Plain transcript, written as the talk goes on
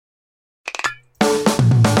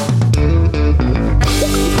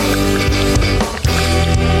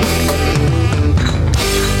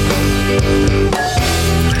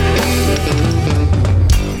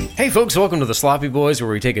folks, welcome to the Sloppy Boys, where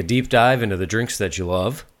we take a deep dive into the drinks that you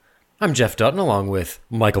love. I'm Jeff Dutton, along with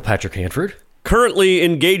Michael Patrick Hanford. Currently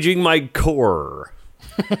engaging my core.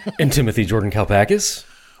 And Timothy Jordan Kalpakis.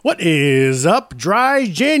 What is up, dry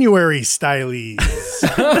January stylies?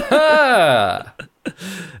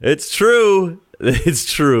 It's true. It's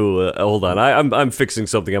true. Hold on. I'm fixing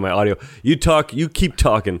something on my audio. You talk. You keep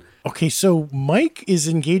talking. Okay, so Mike is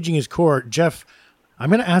engaging his core. Jeff, I'm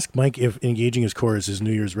going to ask Mike if engaging his core is his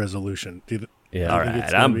New Year's resolution. All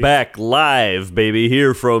right. I'm back live, baby,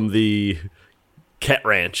 here from the Cat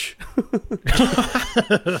Ranch.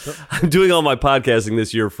 I'm doing all my podcasting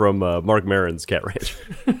this year from Mark Maron's Cat Ranch.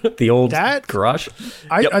 The old garage?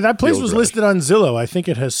 That place was garage. listed on Zillow. I think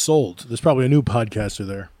it has sold. There's probably a new podcaster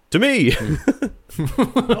there. To me.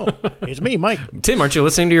 It's me, Mike. Tim, aren't you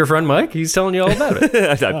listening to your friend Mike? He's telling you all about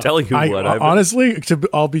it. I'm telling you what. Honestly,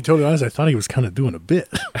 I'll be totally honest, I thought he was kind of doing a bit.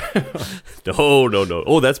 No.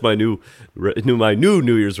 Oh, that's my new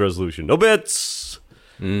New Year's resolution. No bits.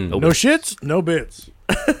 No shits, no bits.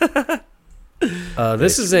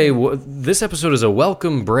 This episode is a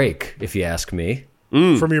welcome break, if you ask me.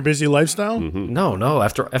 From your busy lifestyle? Mm-hmm. No.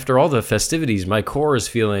 After all the festivities, my core is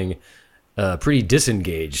feeling pretty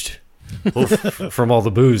disengaged from all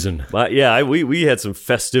the booze and. We had some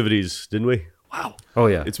festivities, didn't we? Wow. Oh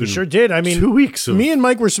yeah, It's We been sure did. I mean, 2 weeks. me and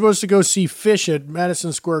Mike were supposed to go see Fish at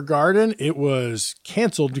Madison Square Garden. It was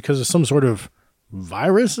canceled because of some sort of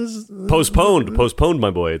viruses. Postponed, my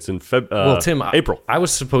boy. It's in Tim, April. I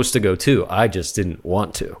was supposed to go too. I just didn't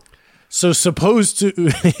want to. So supposed to,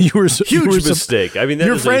 you were Huge mistake. I mean, that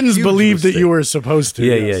your is a friends huge believed that mistake. you were supposed to.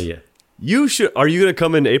 yes. Yeah. You should. Are you going to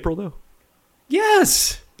come in April though?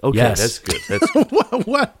 Yes. Okay, Yes. that's good. That's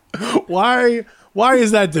What? Why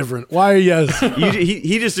is that different? Why? Yes.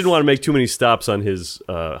 he just didn't want to make too many stops on his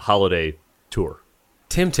holiday tour.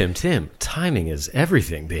 Tim. Timing is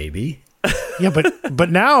everything, baby. Yeah, but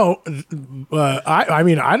now, I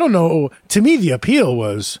mean, I don't know. To me, the appeal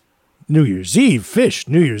was New Year's Eve, Fish,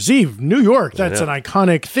 New Year's Eve, New York. That's an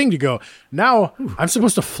iconic thing to go. Now, I'm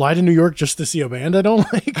supposed to fly to New York just to see a band I don't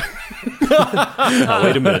like?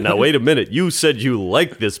 Now wait a minute. You said you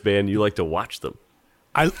like this band. You like to watch them.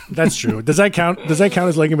 That's true. Does that count? Does that count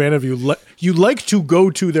as liking a band if you like to go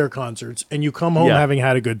to their concerts and you come home Yeah. having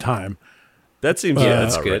had a good time? That seems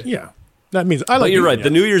that's about good. right. Yeah, that means I like. But you're right. Yeah. The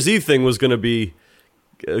New Year's Eve thing was going to be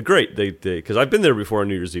great. They because I've been there before on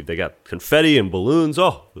New Year's Eve. They got confetti and balloons.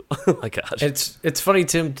 Oh my gosh! It's funny,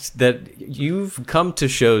 Tim, that you've come to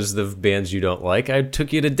shows of bands you don't like. I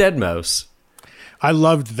took you to Deadmau5. I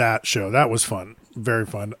loved that show. That was fun. Very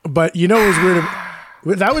fun. But you know what was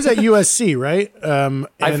weird? That was at USC, right?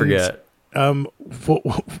 I forget.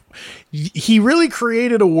 He really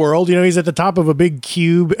created a world. You know, he's at the top of a big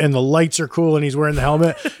cube and the lights are cool and he's wearing the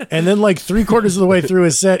helmet. And then like 3/4 of the way through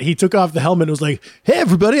his set, he took off the helmet and was like, "Hey,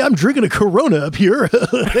 everybody, I'm drinking a Corona up here."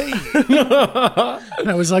 Hey. And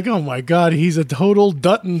I was like, oh my God, he's a total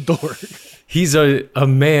Dutton dork. He's a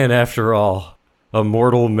man after all. A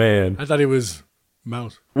mortal man. I thought he was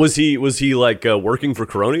Mouse. Was he like working for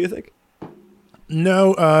Corona? You think?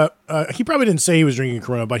 No, he probably didn't say he was drinking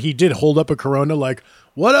Corona, but he did hold up a Corona like,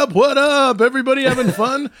 what up, everybody having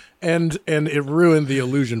fun? and it ruined the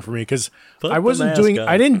illusion for me because I wasn't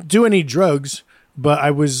I didn't do any drugs, but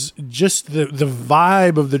I was just, the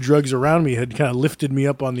vibe of the drugs around me had kind of lifted me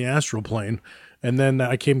up on the astral plane. And then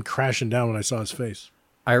I came crashing down when I saw his face.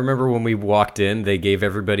 I remember when we walked in, they gave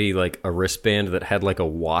everybody like a wristband that had like a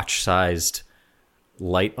watch-sized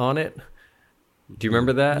light on it. Do you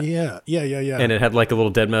remember that? Yeah. And it had like a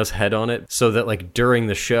little Deadmau5 head on it, so that like during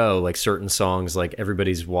the show, like certain songs, like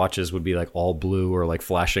everybody's watches would be like all blue or like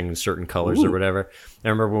flashing in certain colors or whatever. I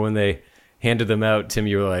remember when they handed them out, Tim,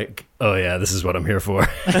 you were like, "Oh yeah, this is what I'm here for."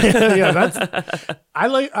 Yeah,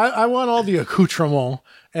 I want all the accoutrement.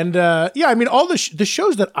 And I mean, all the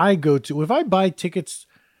shows that I go to, if I buy tickets,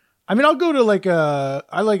 I mean, I'll go to like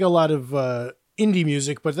I like a lot of indie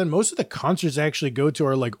music, but then most of the concerts I actually go to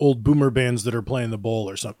are like old boomer bands that are playing the bowl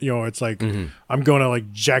or something. You know, it's like I'm going to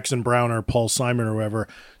like Jackson Browne or Paul Simon or whoever.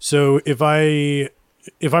 So if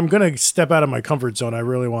I'm gonna step out of my comfort zone, I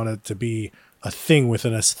really want it to be a thing with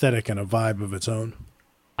an aesthetic and a vibe of its own.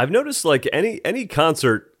 I've noticed like any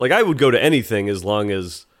concert, like I would go to anything as long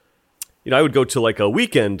as, you know, I would go to like a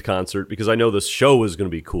weekend concert because I know the show is going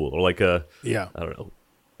to be cool, or like I don't know,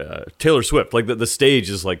 Taylor Swift, like the stage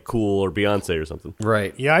is like cool, or Beyonce or something.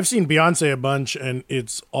 Right. Yeah, I've seen Beyonce a bunch, and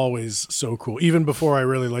it's always so cool. Even before I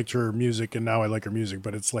really liked her music, and now I like her music,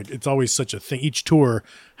 but it's like it's always such a thing. Each tour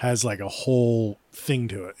has like a whole thing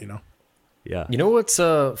to it, you know? Yeah. You know what's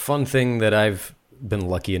a fun thing that I've been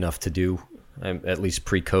lucky enough to do at least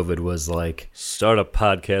pre-COVID, was like start a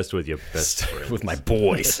podcast with your best friend. with my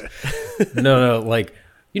boys. No, like,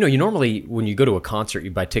 you normally when you go to a concert,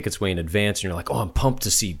 you buy tickets way in advance, and you're like, oh, I'm pumped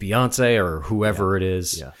to see Beyonce or whoever it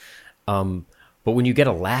is. Yeah. But when you get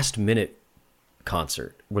a last minute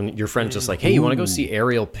concert, when your friend's just like, hey, you want to go see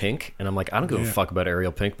Ariel Pink? And I'm like, I don't give a fuck about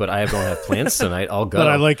Ariel Pink, but I don't have plans tonight. I'll go. But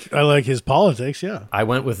I like his politics. Yeah. I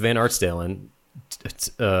went with Van Arsdalen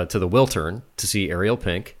to the Wiltern to see Ariel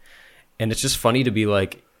Pink, and it's just funny to be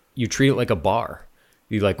like, you treat it like a bar.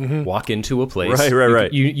 You like walk into a place,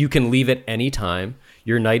 right. You can leave at any time.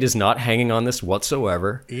 Your night is not hanging on this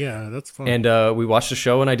whatsoever. Yeah, that's fun. And we watched the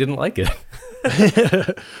show, and I didn't like it.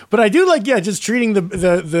 But I do like, just treating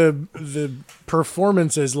the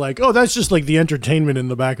performance as like, oh, that's just like the entertainment in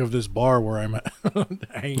the back of this bar where I'm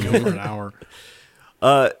hanging out for an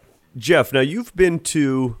hour. Jeff, now you've been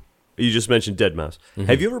to. You just mentioned Deadmau5.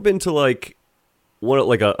 Have you ever been to like an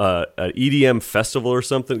EDM festival or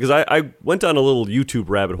something? Because I went down a little YouTube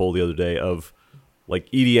rabbit hole the other day of like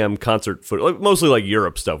EDM concert footage, mostly like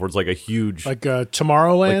Europe stuff, where it's like a huge like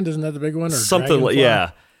Tomorrowland, isn't that the big one? Or something like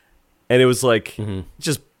and it was like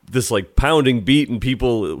just this like pounding beat and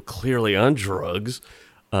people clearly on drugs,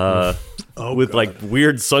 with like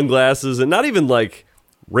weird sunglasses and not even like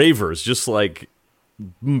ravers, just like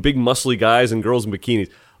big muscly guys and girls in bikinis.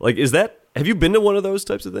 Like, have you been to one of those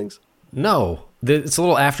types of things? No, it's a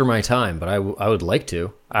little after my time, but I would like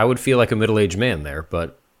to. I would feel like a middle-aged man there,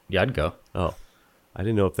 but yeah, I'd go. Oh, I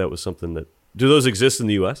didn't know if that was something that... Do those exist in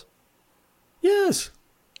the U.S.? Yes.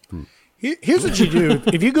 Here's what you do.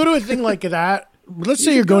 If you go to a thing like that, let's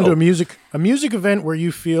say you're going to a music event where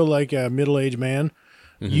you feel like a middle-aged man,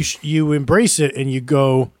 you embrace it and you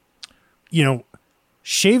go,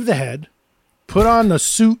 shave the head, put on the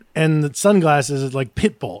suit and the sunglasses like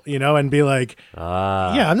Pitbull, and be like,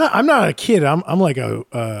 yeah, I'm not a kid. I'm like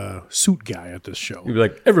a suit guy at this show. You'd be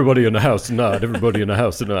like, everybody in the house tonight. Everybody in the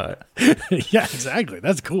house tonight. Yeah, exactly.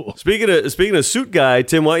 That's cool. Speaking of suit guy,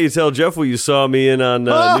 Tim, why don't you tell Jeff what you saw me in on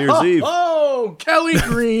New Year's Eve? Oh, Kelly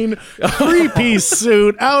Green, 3-piece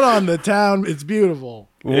suit out on the town. It's beautiful.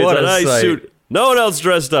 What a nice suit. No one else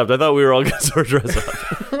dressed up. I thought we were all going to start dressed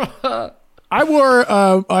up. I wore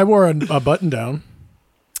a button down.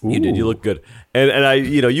 You did. You look good. And I,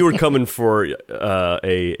 you were coming for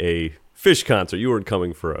a fish concert. You weren't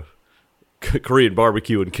coming for a Korean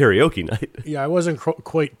barbecue and karaoke night. Yeah, I wasn't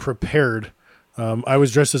quite prepared. I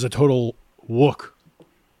was dressed as a total wook.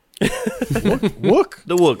 Wook?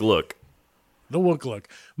 The wook look. The wook look.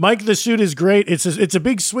 Mike, the suit is great. It's a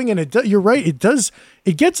big swing, and you're right.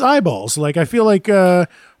 It gets eyeballs. Like, I feel like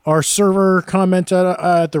our server commented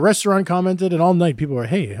at the restaurant commented, and all night people were,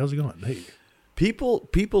 hey, how's it going? Hey. People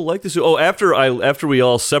like this. Oh, after we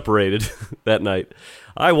all separated that night,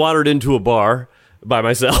 I wandered into a bar by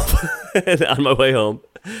myself on my way home,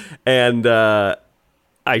 and I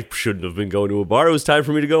shouldn't have been going to a bar. It was time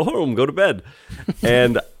for me to go home, go to bed,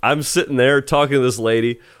 and I'm sitting there talking to this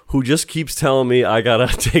lady who just keeps telling me I gotta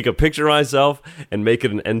take a picture of myself and make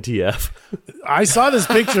it an NTF. I saw this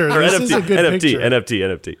picture. This NFT, is a good picture.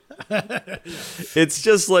 NFT. It's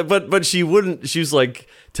just like, but she wouldn't. She was like,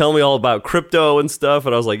 tell me all about crypto and stuff,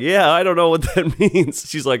 and I was like, yeah, I don't know what that means.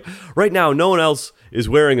 She's like, right now, no one else is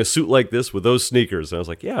wearing a suit like this with those sneakers, and I was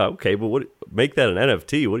like, yeah, okay, but make that an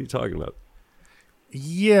NFT? What are you talking about?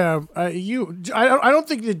 Yeah, I don't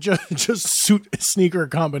think that just suit sneaker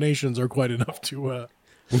combinations are quite enough to.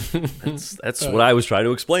 That's what I was trying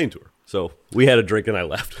to explain to her. So we had a drink and I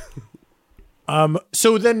left.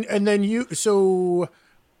 So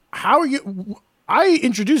how are you? I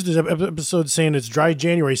introduced this episode saying it's Dry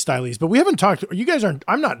January stylies, but we haven't talked. You guys aren't.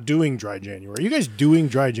 I'm not doing Dry January. Are you guys doing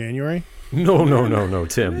Dry January? No,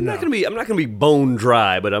 Tim. I'm not gonna be bone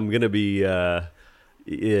dry, but I'm gonna be a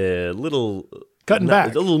little cutting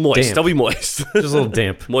back, a little moist. Damp. I'll be moist, Just a little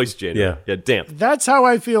damp. Moist January. Yeah, damp. That's how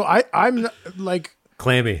I feel. I'm like.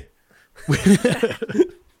 Clammy.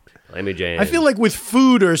 Clammy Jan. I feel like with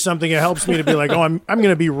food or something, it helps me to be like, oh, I'm going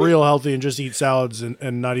to be real healthy and just eat salads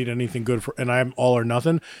and not eat anything good and I'm all or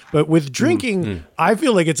nothing. But with drinking, I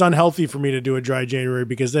feel like it's unhealthy for me to do a Dry January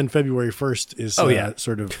because then February 1st is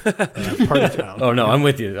sort of party town. Oh no, I'm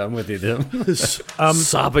with you, Tim.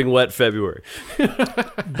 Sopping wet February.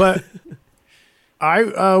 But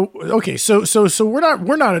okay, so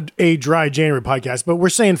we're not a Dry January podcast, but we're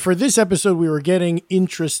saying for this episode we were getting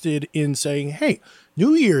interested in saying, hey,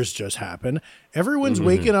 New Year's just happened. Everyone's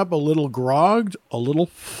waking up a little grogged, a little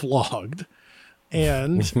flogged,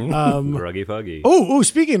 and groggy foggy. Oh,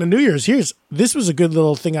 speaking of New Year's, this was a good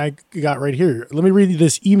little thing I got right here. Let me read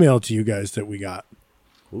this email to you guys that we got.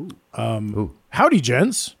 Howdy,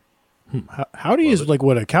 gents. Howdy is like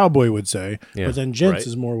what a cowboy would say, Yeah, but then gents right.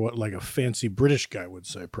 is more what like a fancy British guy would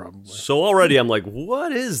say, probably. So already I'm like,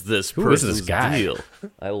 what is this Who is person's this guy? deal?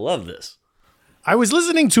 I love this. I was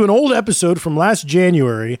listening to an old episode from last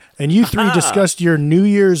January, and you three discussed your New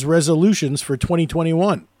Year's resolutions for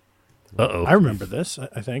 2021. Uh-oh. I remember this,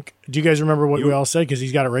 I think. Do you guys remember what we all said? Because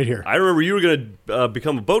he's got it right here. I remember you were going to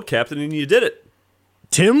become a boat captain, and you did it.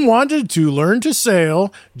 Tim wanted to learn to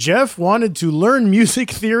sail, Jeff wanted to learn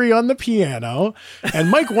music theory on the piano,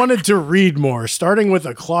 and Mike wanted to read more, starting with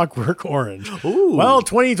A Clockwork Orange. Ooh. Well,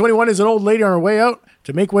 2021 is an old lady on her way out.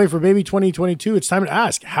 To make way for baby 2022, it's time to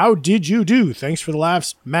ask, how did you do? Thanks for the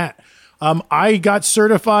laughs, Matt. I got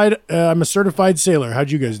certified. I'm a certified sailor.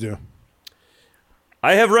 How'd you guys do?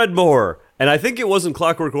 I have read more, and I think it wasn't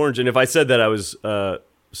Clockwork Orange, and if I said that, I was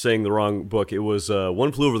saying the wrong book. It was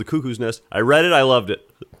One Flew Over the Cuckoo's Nest. I read it. I loved it.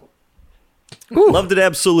 Loved it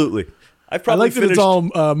absolutely. I I probably like that finished. it's all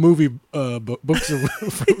movie books of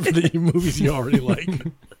the movies you already like.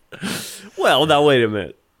 Well, now wait a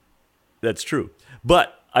minute. That's true.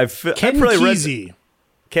 But I Ken probably Kesey. read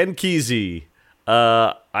Ken Kesey.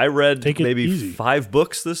 I read Take it maybe easy. 5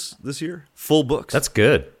 books this year. Full books. That's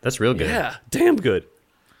good. That's real good. yeah, damn good.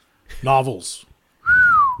 Novels.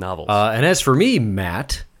 Novels. And as for me,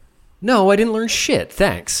 Matt, no, I didn't learn shit.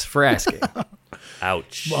 Thanks for asking.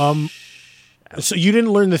 Ouch. So you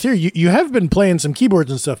didn't learn the theory. You have been playing some keyboards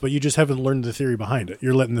and stuff, but you just haven't learned the theory behind it.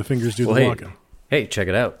 You're letting the fingers do Well, the hey, walking. hey, check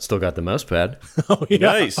it out. Still got the mouse pad. Oh, yeah.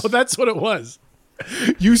 Nice. Oh, that's what it was.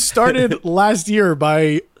 You started last year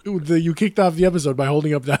you kicked off the episode by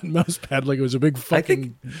holding up that mouse pad like it was a big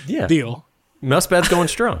fucking Yeah. deal. Mouse pad's going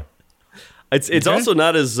strong. It's Okay. also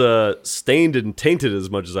not as stained and tainted as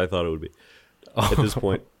much as I thought it would be at this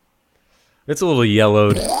point. It's a little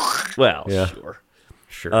yellowed. Well, Yeah. sure.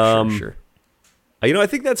 Sure. I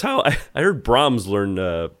think that's how I heard Brahms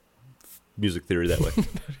learn music theory that way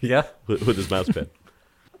Yeah. with his mouse pad.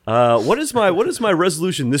 What is my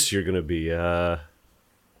resolution this year going to be?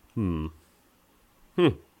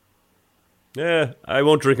 Yeah, I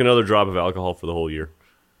won't drink another drop of alcohol for the whole year.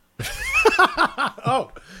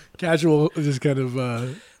 Oh, casual, just kind of.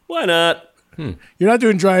 Why not? You're not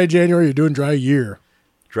doing dry January. You're doing dry year.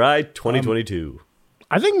 Dry 2022.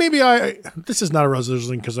 I think maybe this is not a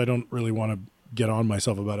resolution because I don't really want to get on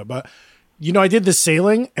myself about it. But, I did the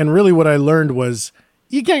sailing, and really what I learned was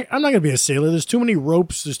I'm not going to be a sailor. There's too many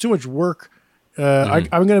ropes. There's too much work. I'm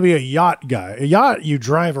going to be a yacht guy. A yacht, you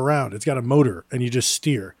drive around. It's got a motor, and you just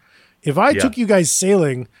steer. If I took you guys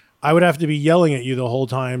sailing, I would have to be yelling at you the whole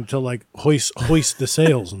time to like hoist the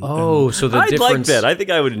sails. So the I'd difference. like that. I think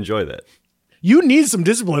I would enjoy that. You need some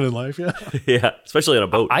discipline in life, yeah. Yeah, especially on a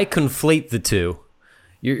boat. I conflate the two.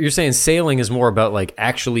 You're saying sailing is more about like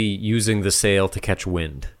actually using the sail to catch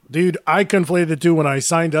wind. Dude, I conflated the two when I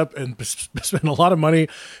signed up and spent a lot of money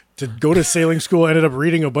to go to sailing school. I ended up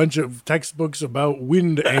reading a bunch of textbooks about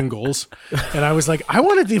wind angles. And I was like, I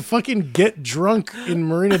wanted to fucking get drunk in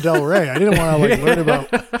Marina Del Rey. I didn't want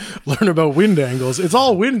to learn about wind angles. It's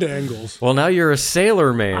all wind angles. Well, now you're a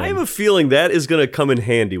sailor man. I have a feeling that is going to come in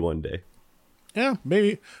handy one day. Yeah,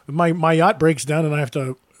 maybe my yacht breaks down and I have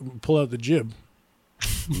to pull out the jib.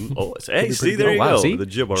 Oh, hey, see, there you wow, go. see? The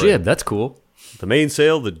jib, all right. Jib, that's cool. The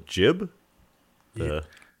mainsail, the jib, the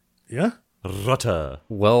Yeah? rudder.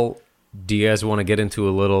 Well, do you guys want to get into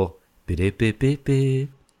a little bit?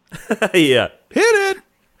 Yeah. Hit it!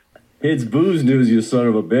 It's booze news, you son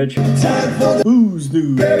of a bitch. Booze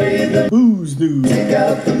news. Booze news.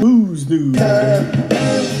 Booze news.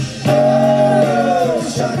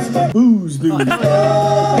 Booze news.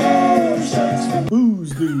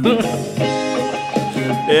 Booze news.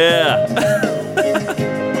 Yeah.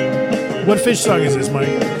 What fish song is this, Mike?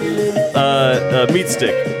 Meat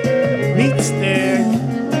stick. Meat stick.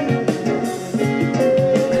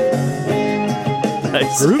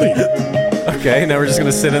 Nice. Groovy. Okay, now we're just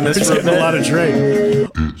gonna sit in this It's for a getting a bit. lot of Drake.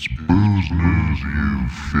 It's booze news, you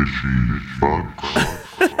fishy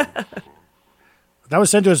fucks. That was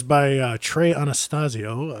sent to us by Trey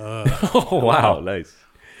Anastasio. Oh wow, nice.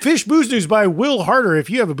 Fish Booze News by Will Harder. If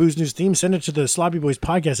you have a Booze News theme, send it to the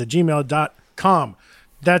sloppyboyspodcast@gmail.com.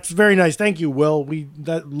 That's very nice. Thank you, Will.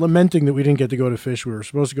 Lamenting that we didn't get to go to Fish. We were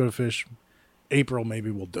supposed to go to Fish. April, maybe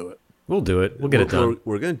we'll do it. we'll do it. We'll get it done.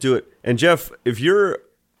 We're going to do it. And Jeff, if you're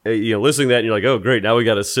listening to that and you're like, oh, great, now we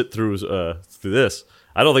got to sit through this,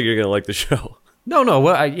 I don't think you're going to like the show. No.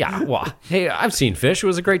 Well, well, hey, I've seen Fish. It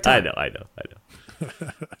was a great time. I know.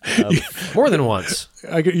 More than once.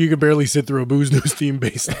 You could barely sit through a Booze News theme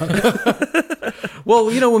based on it. Well,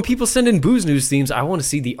 when people send in Booze News themes, I want to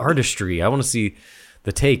see the artistry. I want to see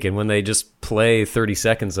the take. And when they just play 30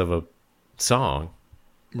 seconds of a song,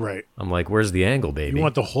 Right. I'm like, where's the angle, baby? You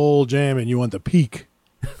want the whole jam and you want the peak.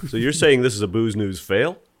 So you're saying this is a Booze News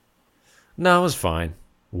fail? No, it was fine.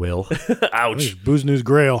 Will. Ouch. Booze News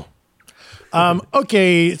Grail.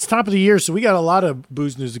 Okay, it's top of the year, so we got a lot of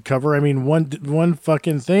booze news to cover. I mean, one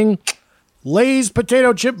fucking thing. Lay's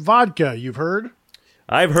potato chip vodka. You've heard?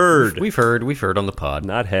 I've heard. We've heard on the pod.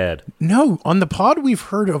 Not had. No, on the pod we've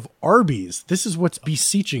heard of Arby's. This is what's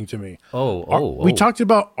beseeching to me. We talked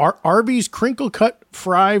about Arby's crinkle cut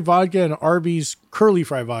fry vodka and Arby's curly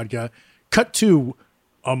fry vodka. Cut to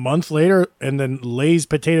a month later, and then Lay's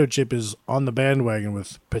potato chip is on the bandwagon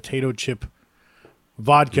with potato chip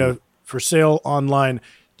vodka for sale online.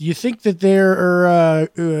 Do you think that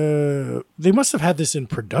they must have had this in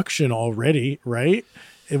production already, right?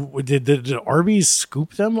 Did Arby's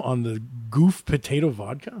scoop them on the goof potato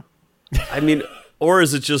vodka? I mean, or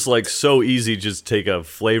is it just like so easy? Just take a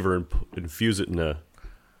flavor and infuse it in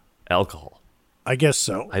alcohol. I guess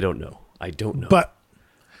so. I don't know. But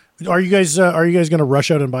are you guys going to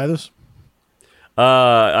rush out and buy this?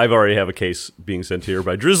 I've already have a case being sent here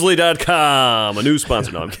by Drizzly.com, a new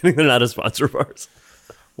sponsor. No, I'm kidding. They're not a sponsor of ours.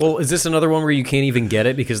 Well, is this another one where you can't even get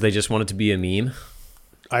it because they just want it to be a meme?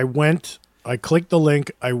 I clicked the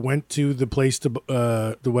link. I went to the place to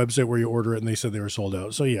the website where you order it, and they said they were sold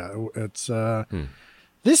out. So yeah, it's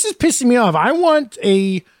this is pissing me off. I want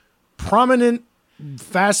a prominent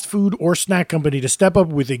fast food or snack company to step up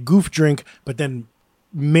with a goof drink, but then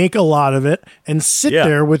make a lot of it and sit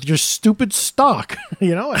there with your stupid stock.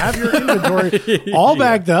 Have your inventory all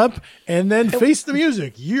backed up, and then face the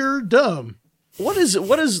music. You're dumb. What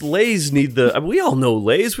does Lay's need? We all know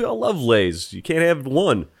Lay's. We all love Lay's. You can't have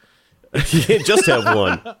one. You can't just have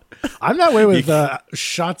one. I'm that way with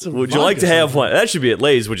shots of. Would you like to have one? That should be at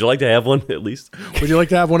Lay's. Would you like to have one at least? Would you like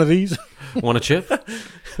to have one of these? Want a chip?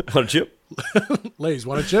 Want a chip? Lay's,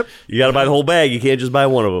 want a chip? You got to buy the whole bag. You can't just buy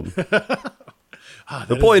one of them.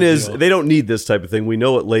 The point is, they don't need this type of thing. We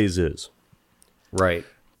know what Lay's is. Right.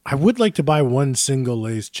 I would like to buy one single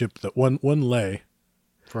Lay's chip, one Lay,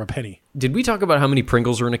 for a penny. Did we talk about how many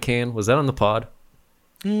Pringles are in a can? Was that on the pod?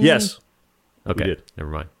 Yes. Okay. We did. Never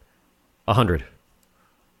mind. 100.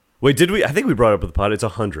 Wait, did we? I think we brought it up with the pod. It's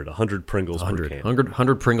 100. 100 Pringles 100. per can.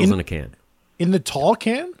 100 Pringles in a can. In the tall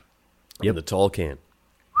can? Yep. The tall can.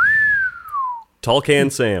 Tall can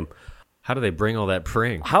Sam. How do they bring all that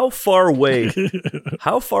pring? How far away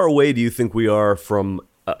do you think we are from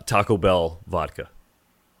Taco Bell vodka?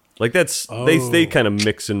 Like that's they kind of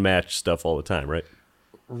mix and match stuff all the time, right?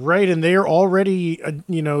 Right, and they are already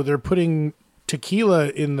they're putting tequila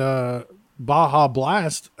in the Baja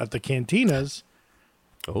Blast at the cantinas.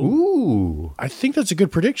 Ooh. I think that's a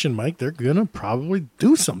good prediction, Mike. They're gonna probably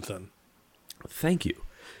do something. Thank you.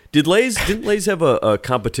 Didn't Lay's have a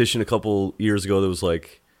competition a couple years ago that was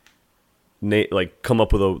like come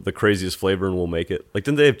up with the craziest flavor and we'll make it? Like,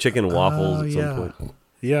 didn't they have chicken and waffles at some point?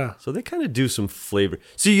 Yeah. So they kind of do some flavor.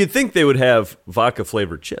 So you'd think they would have vodka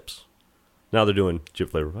flavored chips. Now they're doing chip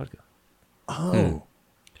flavored vodka. Oh.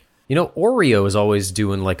 Oreo is always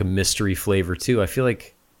doing like a mystery flavor too. I feel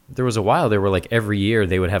like there was a while there where like every year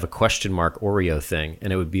they would have a question mark Oreo thing,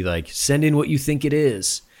 and it would be like, send in what you think it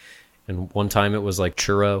is. And one time it was like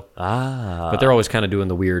churro. But they're always kind of doing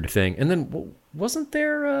the weird thing. And then wasn't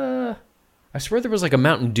there I swear there was like a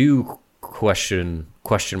Mountain Dew question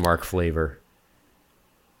mark flavor.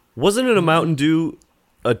 Wasn't it a Mountain Dew,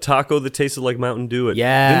 a taco that tasted like Mountain Dew?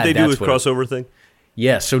 Yeah. Didn't they do a crossover thing?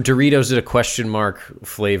 Yeah, so Doritos did a question mark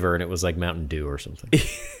flavor, and it was like Mountain Dew or something.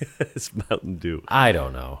 It's Mountain Dew. I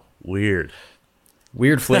don't know. Weird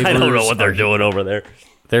flavors. I don't know what they're doing over there.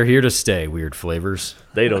 They're here to stay, weird flavors.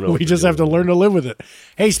 They don't know. We just have to learn to live with it.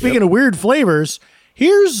 Hey, speaking of weird flavors,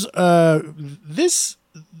 here's the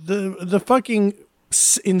fucking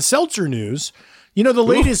in seltzer news. The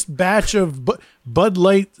latest batch of Bud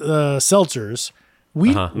Light seltzers.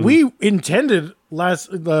 We intended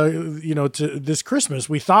to this Christmas.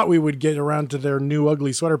 We thought we would get around to their new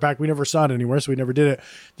ugly sweater pack. We never saw it anywhere, so we never did it.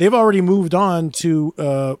 They've already moved on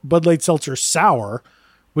to Bud Light Seltzer Sour,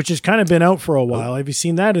 which has kind of been out for a while. Have you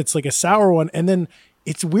seen that? It's like a sour one, and then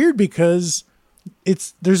it's weird because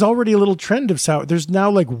there's already a little trend of sour. There's now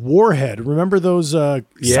like Warhead. Remember those sour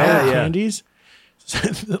candies?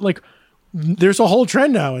 Like there's a whole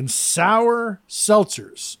trend now in sour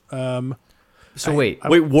seltzers. Wait,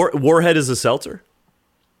 Warhead is a seltzer?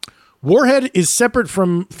 Warhead is separate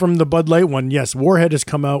from the Bud Light one. Yes, Warhead has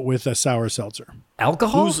come out with a sour seltzer.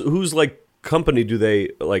 Alcohol? Whose like company do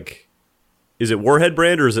they like? Is it Warhead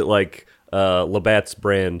brand or is it like Labatt's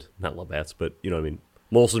brand? Not Labatt's, but you know what I mean.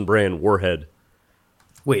 Molson brand Warhead.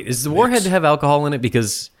 Wait, is the Warhead to have alcohol in it?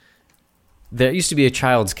 Because There used to be a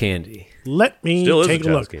child's candy. Let me Still is take a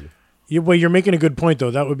child's look. candy. Well, you're making a good point,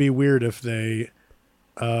 though. That would be weird if they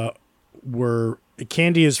were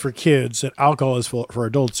candy is for kids and alcohol is for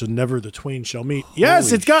adults, and never the twain shall meet. Yes,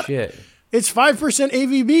 Holy it's got shit. it's 5%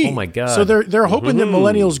 AVB. Oh my God. So they're hoping that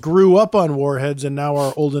millennials grew up on Warheads and now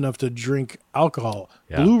are old enough to drink alcohol.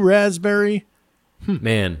 Yeah. Blue raspberry.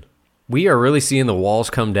 Man, we are really seeing the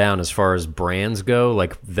walls come down as far as brands go,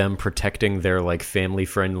 like them protecting their like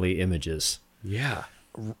family-friendly images. Yeah.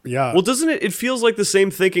 Yeah. Well, doesn't it? It feels like the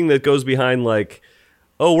same thinking that goes behind, like,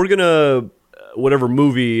 oh, we're gonna whatever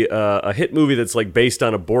movie, a hit movie that's like based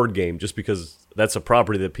on a board game, just because that's a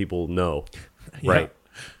property that people know, right?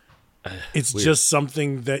 It's just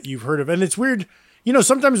something that you've heard of. And it's weird. You know,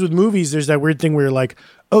 sometimes with movies, there's that weird thing where you're like,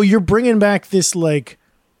 oh, you're bringing back this like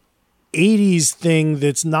 80s thing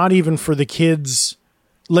that's not even for the kids.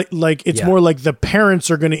 Like it's more like the parents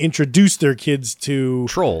are going to introduce their kids to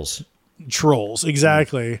Trolls. Trolls.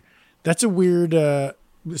 Exactly. That's a weird,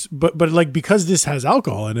 but like, because this has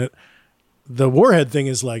alcohol in it, the Warhead thing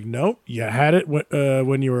is like, nope, you had it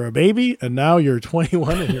when you were a baby, and now you're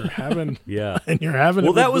 21 and you're having, Yeah. and you're having.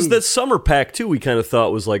 Well, it with that was booze. that summer pack too. We kind of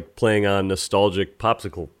thought was like playing on nostalgic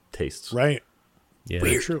popsicle tastes. Right. Yeah.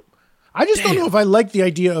 True. I just don't know if I like the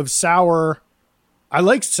idea of sour. I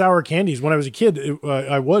liked sour candies when I was a kid.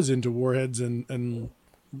 I was into Warheads and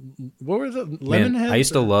what were the lemon Man, heads? I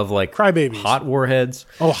used to love like Crybabies. hot Warheads.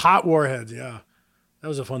 Oh, hot Warheads. Yeah, that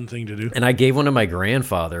was a fun thing to do. And I gave one to my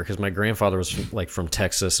grandfather because my grandfather was from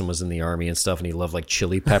Texas and was in the army and stuff, and he loved like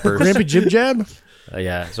chili peppers. Grandpa Jib Jab.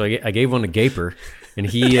 Yeah, so I gave one to Gaper, and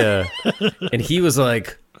he and he was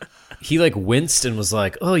like, he like winced and was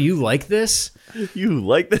like, "Oh, you like this?" You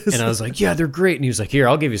like this? And I was like, "Yeah, they're great." And he was like, "Here,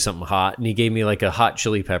 I'll give you something hot." And he gave me like a hot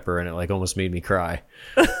chili pepper, and it like almost made me cry.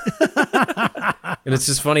 And it's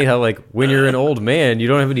just funny how like when you're an old man, you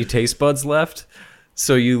don't have any taste buds left,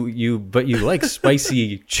 so you like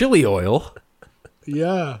spicy chili oil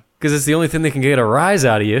Yeah, because it's the only thing that can get a rise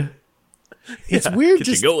out of you. it's weird. get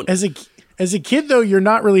you Just going. as a kid, though, you're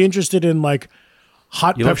not really interested in like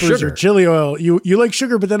hot You love peppers sugar. or chili oil. You like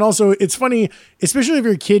sugar, but then also it's funny, especially if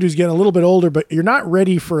you're a kid who's getting a little bit older, but you're not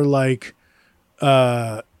ready for like,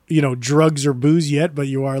 drugs or booze yet. But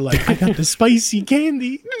you are like, I got the spicy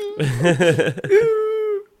candy.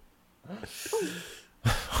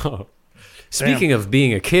 Speaking of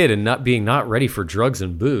being a kid and not ready for drugs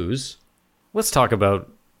and booze, let's talk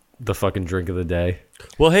about the fucking drink of the day.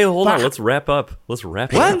 Well, hey, hold on. Let's wrap up. Let's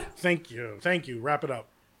wrap up. Thank you. Wrap it up.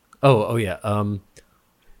 Oh yeah.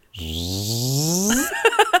 Yay!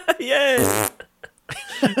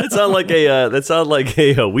 That sound like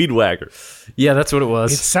a weed whacker. Yeah, that's what it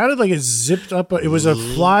was. It sounded like it zipped up. It was a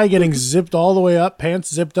fly getting zipped all the way up,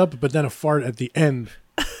 pants zipped up, but then a fart at the end.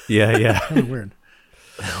 Yeah. Kind of weird.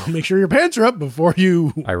 Make sure your pants are up before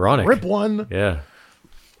you Ironic. rip one. Yeah.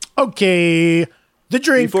 Okay, the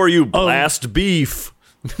drink. Before you blast beef.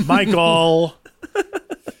 Michael,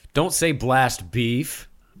 Don't say blast beef.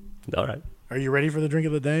 All right. are you ready for the drink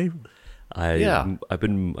of the day? I've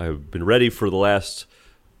been ready for the last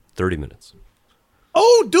 30 minutes.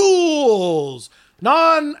 O'Doul's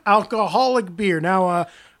non-alcoholic beer. Now,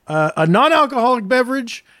 a non-alcoholic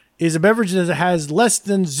beverage is a beverage that has less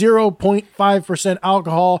than 0.5%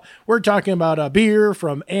 alcohol. We're talking about a beer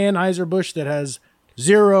from Anheuser-Busch that has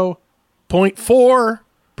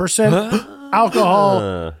 0.4%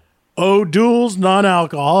 alcohol. O'Doul's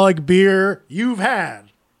non-alcoholic beer you've had.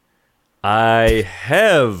 I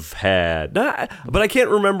have had, but I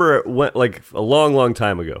can't remember when, like a long, long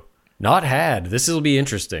time ago. Not had. This will be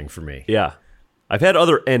interesting for me. Yeah. I've had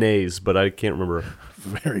other NAs, but I can't remember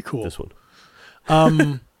Very cool. this one.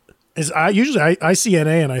 I see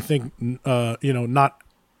NA and I think not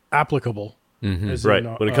applicable. As Right.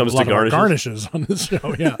 in, When it comes a lot to of our garnishes. on this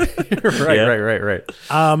show. Yeah. Right. Yeah. Right.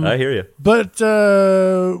 I hear you. But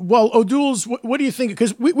O'Doul's, what do you think?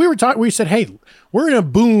 Because we were talking, we said, hey, we're in a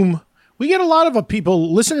boom. We get a lot of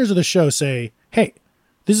people, listeners of the show, say, hey,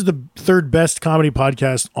 this is the third best comedy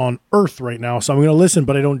podcast on earth right now, so I'm going to listen,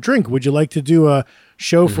 but I don't drink. Would you like to do a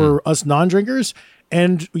show for us non-drinkers?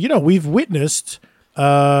 And we've witnessed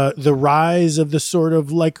the rise of the sort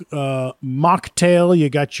of like mocktail. You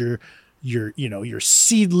got your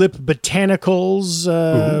seed lip botanicals,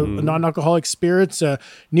 non-alcoholic spirits.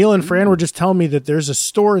 Neil and Fran were just telling me that there's a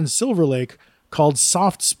store in Silver Lake called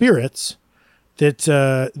Soft Spirits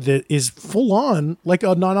that is full on like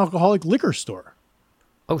a non-alcoholic liquor store.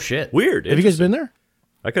 Oh shit. Weird. Have you guys been there?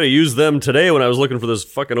 I could have used them today when I was looking for those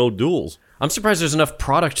fucking O'Doul's. I'm surprised there's enough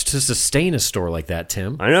product to sustain a store like that,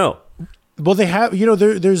 Tim. I know. Well, they have,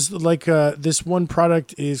 there's like this one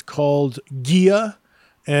product is called Gia,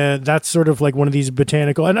 And that's sort of like one of these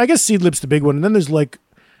botanical, and I guess Seedlip's the big one. And then there's like,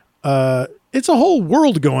 it's a whole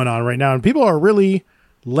world going on right now, and people are really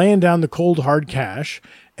laying down the cold hard cash.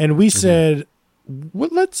 And we said, well,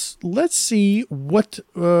 let's see what's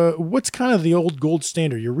kind of the old gold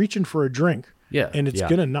standard. You're reaching for a drink, and it's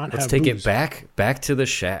gonna not. Let's have take booze. it back to the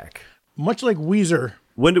shack. Much like Weezer.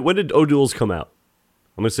 When did O'Doul's come out?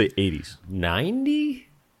 I'm gonna say 80s. 90?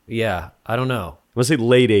 Yeah, I don't know. I'm gonna say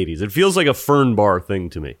late 80s. It feels like a Fern Bar thing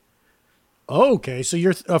to me. Oh, okay, so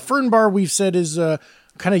your Fern Bar we've said is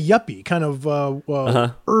kind of yuppie, kind of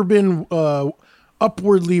urban,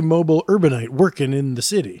 upwardly mobile urbanite working in the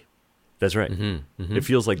city. That's right. It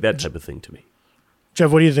feels like that type of thing to me.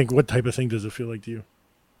 Jeff, what do you think? What type of thing does it feel like to you?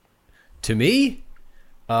 To me,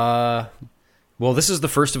 well, this is the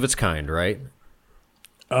first of its kind, right?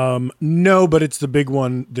 No, but it's the big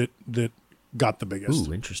one that got the biggest.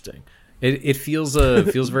 Ooh, interesting. It feels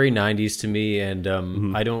very 90s to me, and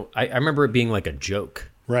I remember it being like a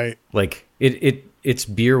joke. Right. Like it's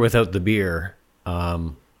beer without the beer.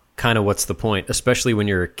 Kind of what's the point? Especially when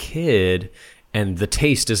you're a kid and the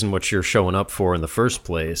taste isn't what you're showing up for in the first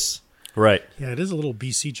place. Right. Yeah, it is a little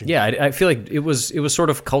beseeching. Yeah, I feel like it was sort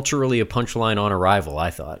of culturally a punchline on arrival,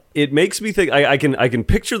 I thought. It makes me think. I can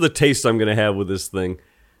picture the taste I'm gonna have with this thing,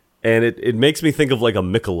 and it makes me think of like a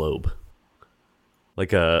Michelob,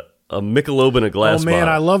 like a Michelob in a glass. Oh man,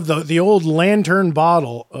 bottle. I love the old lantern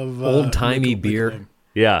bottle of Old timey beer. Michelob.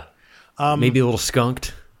 Yeah, Maybe a little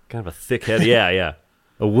skunked. kind of a thick head. Yeah.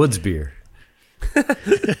 A Woods beer.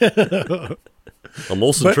 A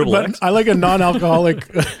Molson But, Triple but X. I like a non-alcoholic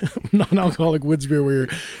woods beer where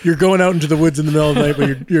you're going out into the woods in the middle of the night,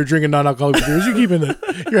 but you're drinking non-alcoholic beers.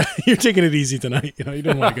 You're taking it easy tonight. You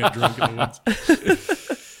don't want to get drunk in the woods.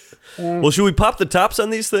 Well, should we pop the tops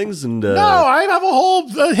on these things? And No, I have a whole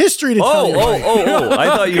history to tell you. Mike.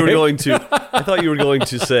 I thought you were going to. I thought you were going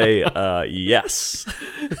to say yes.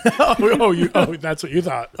 That's what you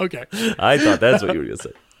thought. Okay. I thought that's what you were going to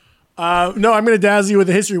say. No, I'm going to dazzle you with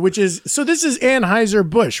the history, which is, so this is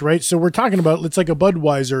Anheuser-Busch, right? So we're talking about, it's like a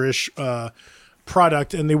Budweiser-ish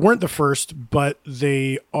product, and they weren't the first, but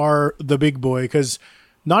they are the big boy, because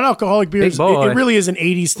non-alcoholic beers, it really is an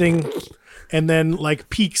 80s thing, and then like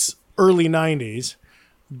peaks early 90s.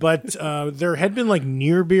 But there had been like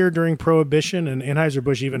near beer during Prohibition, and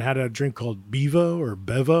Anheuser-Busch even had a drink called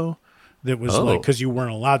Bevo that was like, because you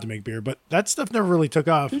weren't allowed to make beer, but that stuff never really took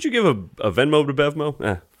off. Didn't you give a Venmo to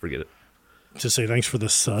Bevmo? Forget it. To say thanks for the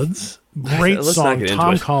suds. Great Let's not song, get into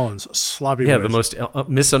Tom it. Collins, Sloppy Yeah, Boys. the most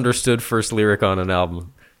misunderstood first lyric on an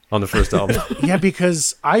album, on the first album. Yeah,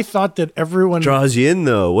 because I thought that everyone Draws you in,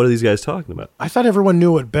 though. What are these guys talking about?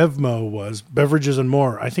 knew what Bevmo was, beverages and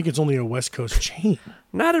more. I think it's only a West Coast chain.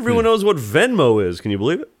 Not everyone knows what Venmo is. Can you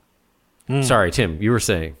believe it? Sorry, Tim, you were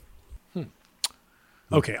saying.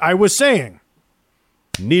 Okay, I was saying.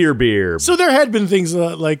 Near beer. So there had been things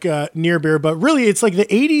like near beer, but really it's like the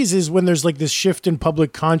 80s is when there's like this shift in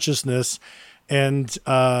public consciousness. And,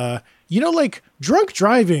 like drunk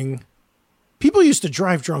driving, people used to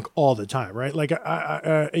drive drunk all the time, right? Like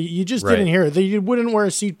you just didn't hear it. You wouldn't wear a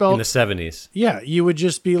seatbelt. In the 70s. Yeah, you would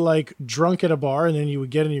just be like drunk at a bar, and then you would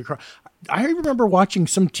get in your car. I remember watching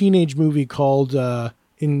some teenage movie called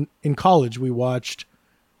in college. We watched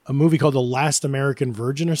a movie called The Last American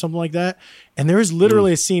Virgin or something like that, and there is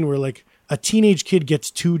literally a scene where like a teenage kid gets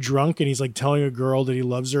too drunk, and he's like telling a girl that he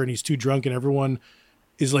loves her, and he's too drunk, and everyone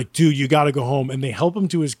is like, "Dude, you got to go home," and they help him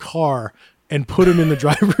to his car and put him in the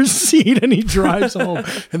driver's seat, and he drives home,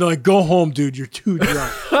 and they're like, "Go home, dude, you're too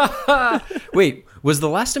drunk." Wait, was The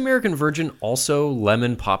Last American Virgin also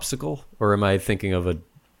Lemon Popsicle? Or am I thinking of a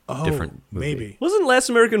different movie? Maybe. Wasn't Last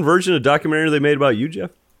American Virgin a documentary they made about you, Jeff?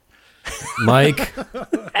 Mike?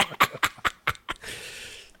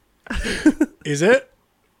 Is it?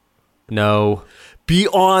 No. Be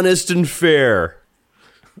honest and fair.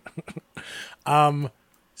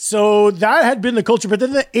 So that had been the culture, but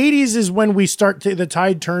then the 80s is when we start the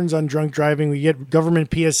tide turns on drunk driving. We get government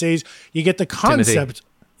PSAs. You get the concept. Timothy.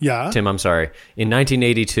 Yeah. Tim, I'm sorry. In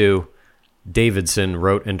 1982, Davidson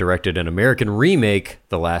wrote and directed an American remake,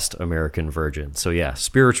 The Last American Virgin. So yeah,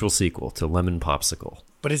 spiritual sequel to Lemon Popsicle.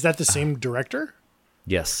 But is that the same director?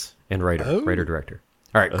 Yes, and writer-director.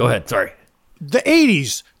 All right, go ahead. Sorry. The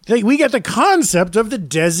 80s, we get the concept of the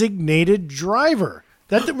designated driver.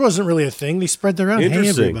 That wasn't really a thing. They spread that around. Hey,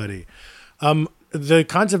 Interesting. everybody. The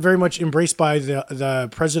concept very much embraced by the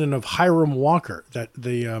president of Hiram Walker,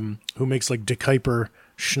 who makes like De Kuyper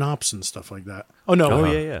schnapps and stuff like that. Oh no!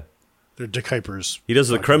 Oh, yeah. They're De Kuyper's He does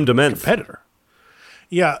the creme de menthe. competitor.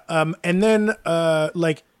 Yeah, and then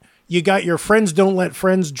You got your Friends Don't Let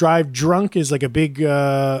Friends Drive Drunk is like a big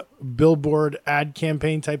billboard ad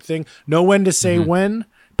campaign type thing. Know when to say when.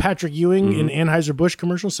 Patrick Ewing in Anheuser-Busch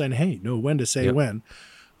commercials saying, hey, know when to say when.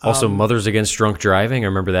 Also, Mothers Against Drunk Driving. I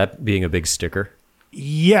remember that being a big sticker.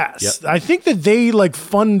 Yes. Yep. I think that they like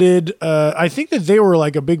funded, I think that they were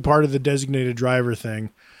like a big part of the designated driver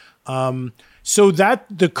thing. So that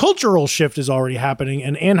the cultural shift is already happening,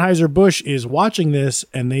 and Anheuser-Busch is watching this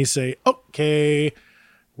and they say, okay,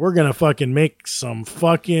 we're going to fucking make some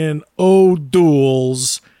fucking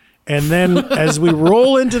O'Douls. And then as we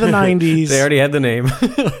roll into the 90s... They already had the name.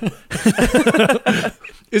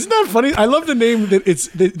 Isn't that funny? I love the name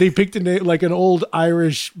that they picked a name like an old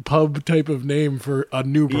Irish pub type of name for a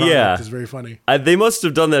new product. Yeah. It's very funny. They must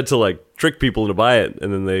have done that to like trick people into buy it,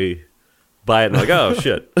 and then they buy it and like, oh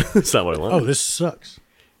shit, that's not what I want. Oh, this sucks.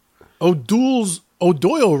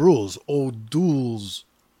 O'Doyle rules. O'Doul's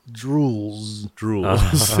drools.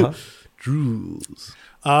 Drools.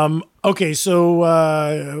 Okay,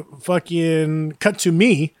 so fucking cut to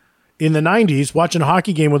me in the 90s watching a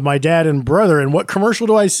hockey game with my dad and brother, and what commercial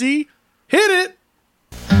do I see? Hit it!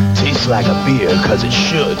 Tastes like a beer, cause it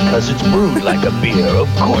should, cause it's brewed like a beer, of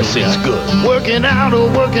course it's good. Working out or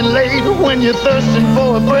working late, when you're thirsting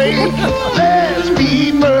for a break, let's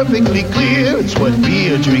be perfectly clear, it's what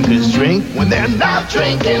beer drinkers drink when they're not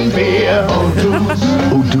drinking beer. O'Doul's.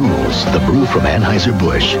 O'Doul's, the brew from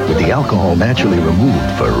Anheuser-Busch, with the alcohol naturally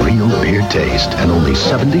removed for real beer taste and only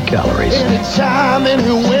 70 calories. Anytime,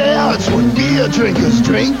 anywhere, it's what beer drinkers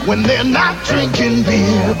drink when they're not drinking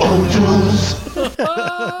beer. O'Doul's.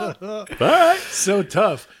 So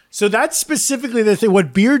tough. So that's specifically the thing.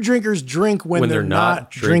 What beer drinkers drink when they're not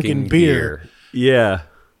drinking beer. Yeah.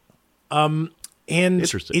 And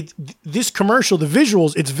Interesting. This commercial, the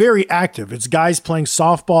visuals, it's very active. It's guys playing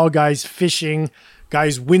softball, guys fishing,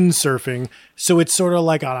 guys windsurfing. So it's sort of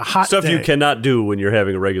like on a hot Stuff day. you cannot do when you're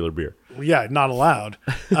having a regular beer. Yeah, not allowed.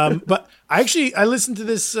 But I listened to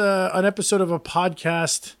this an episode of a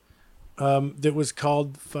podcast that was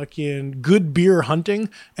called fucking Good Beer Hunting,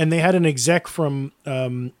 and they had an exec from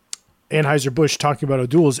Anheuser-Busch talking about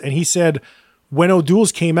O'Doul's, and he said when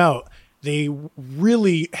O'Doul's came out, they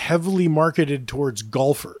really heavily marketed towards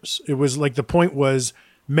golfers. It was like the point was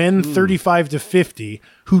men 35 to 50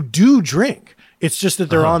 who do drink. It's just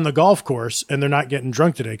that they're on the golf course and they're not getting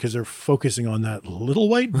drunk today because they're focusing on that little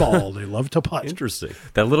white ball they love to putt. Interesting.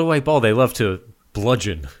 That little white ball they love to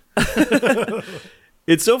bludgeon.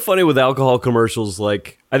 It's so funny with alcohol commercials.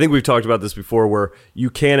 Like, I think we've talked about this before, where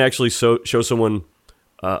you can actually show someone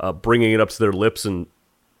bringing it up to their lips and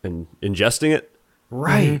ingesting it.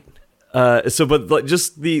 Right. But like,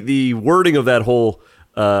 just the wording of that whole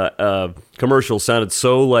commercial sounded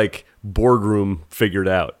so like boardroom figured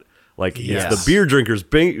out. Like, it's the beer drinkers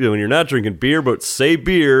when you're not drinking beer, but say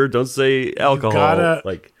beer, don't say alcohol.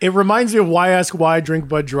 It reminds me of Why Ask Why, Drink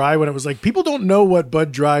Bud Dry, when it was like, people don't know what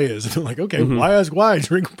Bud Dry is. And they're like, okay, why ask why,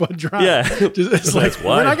 drink Bud Dry? Yeah. It's like,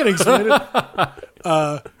 we're not going to explain it.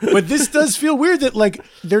 But this does feel weird that like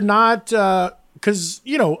they're not, because,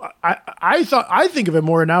 I think of it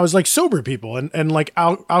more now as like sober people and like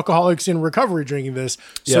alcoholics in recovery drinking this.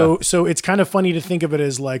 So it's kind of funny to think of it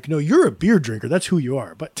as like, no, you're a beer drinker. That's who you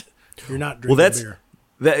are. But you're not drinking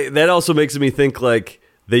beer. That also makes me think like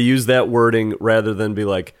they use that wording rather than be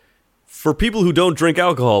like, for people who don't drink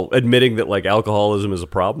alcohol, admitting that like alcoholism is a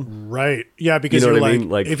problem. Right. Yeah, because you know you're what I like, mean?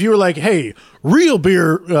 Like, if you were like, hey, real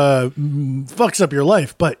beer fucks up your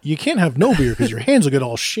life, but you can't have no beer because your hands will get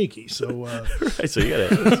all shaky. So, right, so you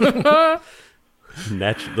gotta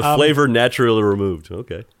the flavor naturally removed.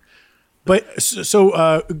 Okay. But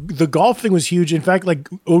so the golf thing was huge. In fact, like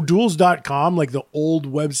O'Douls.com, like the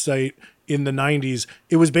old website in the 90s,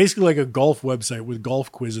 it was basically like a golf website with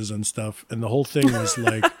golf quizzes and stuff. And the whole thing was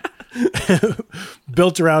like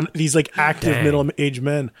built around these like active middle-aged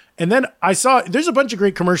men. And then I saw, there's a bunch of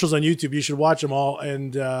great commercials on YouTube. You should watch them all.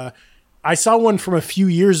 And I saw one from a few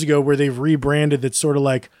years ago where they've rebranded that's sort of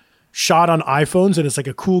like shot on iPhones. And it's like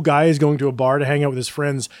a cool guy is going to a bar to hang out with his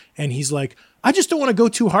friends. And he's like, I just don't want to go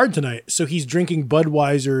too hard tonight. So he's drinking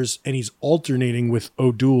Budweisers and he's alternating with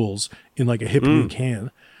O'Doul's in like a hip new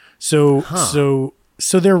can. So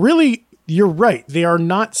they're really, you're right. They are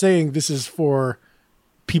not saying this is for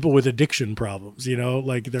people with addiction problems,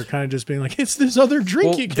 like they're kind of just being like, it's this other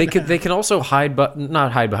drink. Well, they can also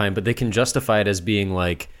not hide behind, but they can justify it as being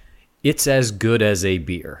like, it's as good as a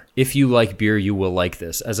beer. If you like beer, you will like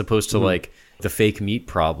this, as opposed to like the fake meat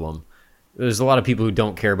problem. There's a lot of people who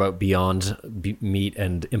don't care about Beyond Meat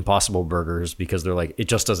and Impossible Burgers because they're like, it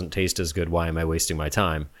just doesn't taste as good. Why am I wasting my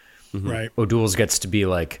time? Right. O'Doul's gets to be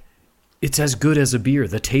like, it's as good as a beer.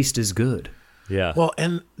 The taste is good. Yeah. Well,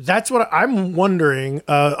 and that's what I'm wondering.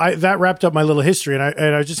 That wrapped up my little history, and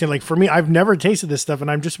I was just saying, like, for me, I've never tasted this stuff, and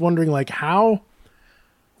I'm just wondering, like,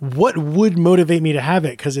 what would motivate me to have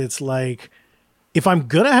it? Because it's like, if I'm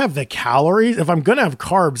gonna have the calories, if I'm gonna have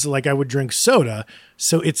carbs, like I would drink soda.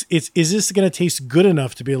 So is this gonna taste good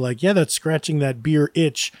enough to be like, yeah, that's scratching that beer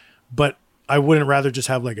itch, but I wouldn't rather just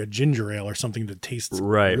have like a ginger ale or something that tastes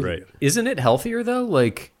Right. really Right. good. Isn't it healthier though?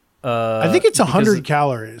 Like, I think it's 100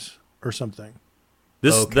 calories or something.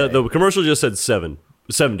 The commercial just said 70.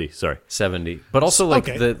 Sorry. 70. But also, like,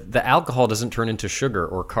 Okay. the alcohol doesn't turn into sugar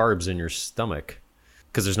or carbs in your stomach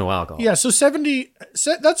because there's no alcohol. Yeah, so 70,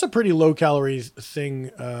 that's a pretty low calories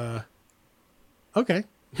thing. Okay.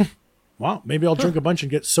 Wow, maybe I'll drink a bunch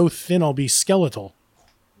and get so thin I'll be skeletal.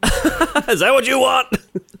 Is that what you want?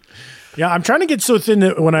 Yeah, I'm trying to get so thin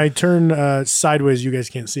that when I turn sideways, you guys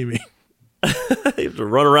can't see me. You have to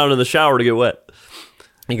run around in the shower to get wet.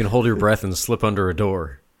 You can hold your breath and slip under a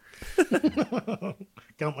door.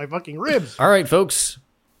 Count my fucking ribs. All right, folks.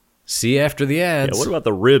 See you after the ads. Yeah, what about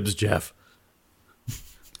the ribs, Jeff?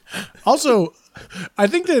 Also, I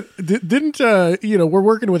think that didn't we're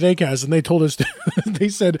working with Acast and they told us they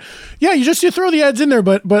said, yeah, you throw the ads in there,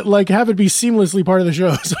 but like have it be seamlessly part of the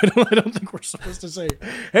show. So I don't think we're supposed to say,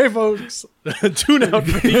 hey folks, tune out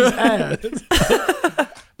for these ads.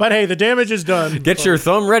 But hey, the damage is done. Get your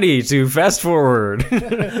thumb ready to fast forward.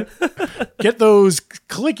 Get those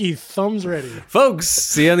clicky thumbs ready. Folks,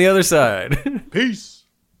 see you on the other side. Peace.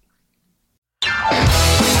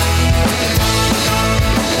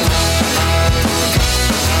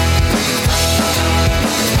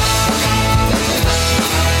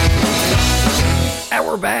 And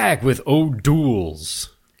we're back with O'Doul's.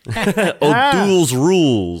 O'Doul's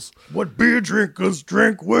rules. What beer drinkers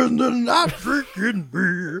drink when they're not drinking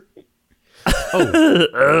beer.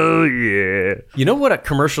 Oh, yeah. You know what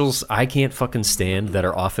commercials I can't fucking stand that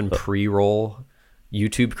are often pre-roll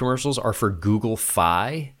YouTube commercials are for Google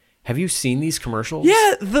Fi? Have you seen these commercials?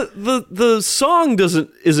 Yeah, the song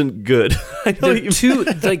isn't good. I know They're too,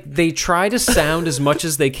 like, they try to sound as much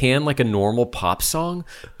as they can like a normal pop song,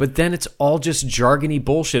 but then it's all just jargony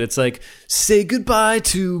bullshit. It's like, say goodbye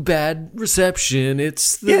to bad reception.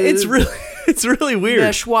 It's really weird.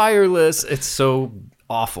 Mesh wireless. It's so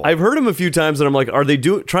awful. I've heard them a few times, and I'm like, are they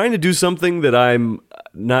trying to do something that I'm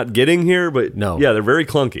not getting here? But No. Yeah, they're very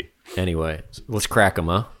clunky. Anyway, let's crack them,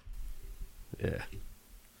 huh? Yeah.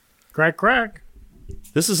 Crack, crack.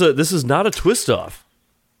 This is not a twist off.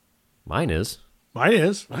 Mine is. Mine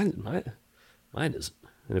is. Mine isn't.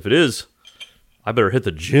 And if it is, I better hit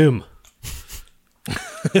the gym.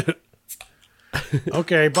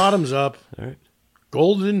 Okay, bottoms up. All right.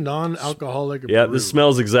 Golden non-alcoholic. Yeah, brew. this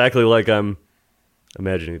smells exactly like I'm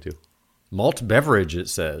imagining it to. Malt beverage, it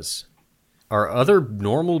says. Are other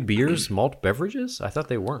normal beers malt beverages? I thought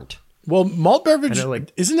they weren't. Well, malt beverage, I know,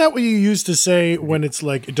 like- isn't that what you used to say when it's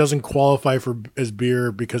like it doesn't qualify as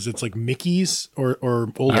beer because it's like Mickey's or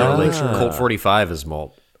Old Town Lakes? Colt 45 is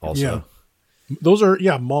malt also. Yeah. Those are,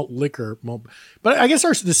 malt liquor. Malt. But I guess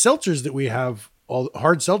the seltzers that we have, all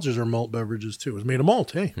hard seltzers are malt beverages too. It's made of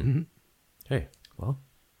malt, hey. Hey, well.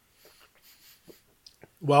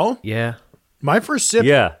 Well, Yeah. my first sip,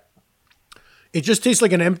 Yeah. it just tastes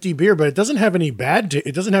like an empty beer, but it doesn't have any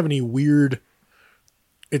it doesn't have any weird.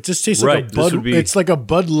 It just tastes like Right, a this Bud. would be- It's like a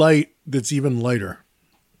Bud Light that's even lighter.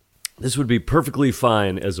 This would be perfectly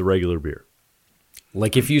fine as a regular beer.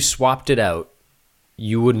 Like if you swapped it out,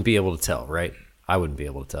 you wouldn't be able to tell, right? I wouldn't be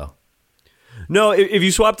able to tell. No, if you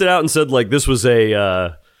swapped it out and said like this was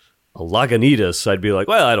a Lagunitas, I'd be like,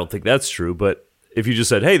 well, I don't think that's true. But if you just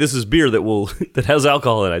said, hey, this is beer that has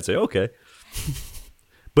alcohol in it, I'd say, okay.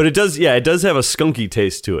 But it does have a skunky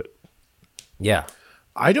taste to it. Yeah.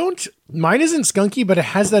 Mine isn't skunky, but it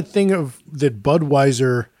has that thing that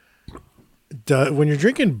Budweiser does. When you're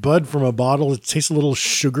drinking Bud from a bottle, it tastes a little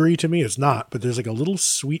sugary to me. It's not, but there's like a little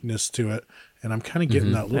sweetness to it. And I'm kind of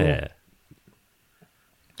getting that little. Yeah.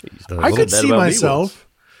 I could see myself.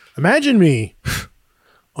 Imagine me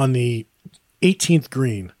on the 18th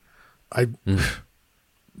green. I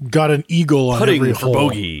got an eagle on Putting every for hole.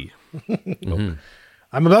 bogey.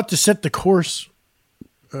 I'm about to set the course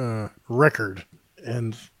record,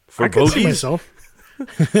 and For I could see bogeys? myself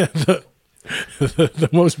the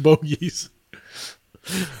most bogeys.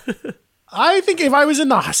 I think if I was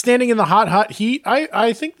standing in the hot heat,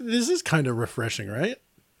 I think this is kind of refreshing, right?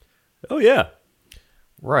 Oh, yeah.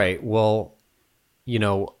 Right. Well,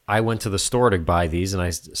 I went to the store to buy these and I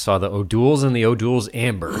saw the O'Doul's and the O'Doul's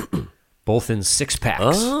Amber, both in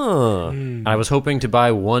 6-packs. Oh. I was hoping to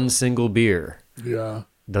buy one single beer. Yeah.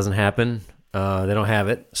 Doesn't happen. They don't have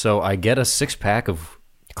it. So I get a 6-pack of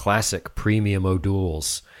classic premium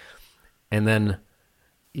O'Doul's. And then,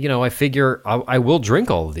 I figure I will drink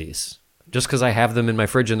all of these just because I have them in my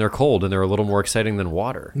fridge and they're cold and they're a little more exciting than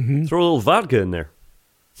water. Mm-hmm. Throw a little vodka in there.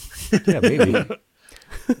 Yeah, maybe.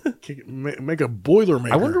 Make a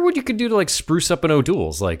Boilermaker. I wonder what you could do to like spruce up an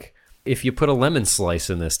O'Doul's. Like if you put a lemon slice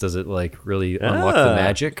in this, does it like really unlock the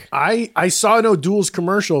magic? I saw an O'Doul's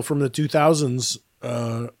commercial from the 2000s,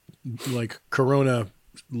 like Corona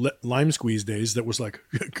lime squeeze days that was like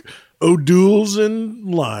O'Doul's and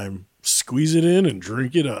lime. Squeeze it in and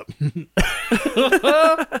drink it up.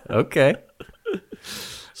 Okay.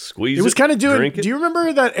 Squeeze it was kind of doing. Do you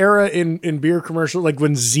remember that era in beer commercial, like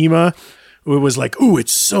when Zima? It was like, ooh,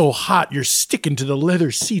 it's so hot. You're sticking to the leather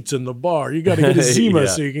seats in the bar. You got to get a Zima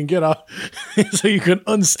so you can get off, so you can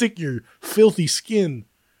unstick your filthy skin.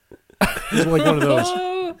 It's like one of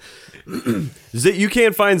those. You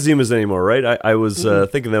can't find Zimas anymore, right? I was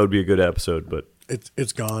thinking that would be a good episode, but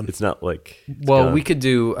it's gone. It's not like. Well, we could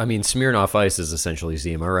do. I mean, Smirnoff Ice is essentially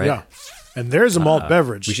Zima, right? Yeah, and there's a malt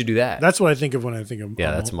beverage. We should do that. That's what I think of when I think of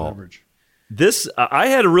that's malt malt beverage. I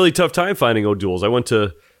had a really tough time finding O'Doul's. I went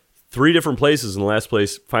to 3 different places, and the last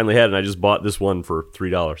place finally had it, and I just bought this one for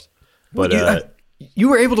 $3. But you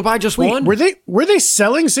were able to buy just one? Were they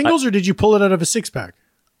selling singles, or did you pull it out of a 6-pack?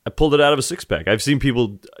 I pulled it out of a 6-pack. I've seen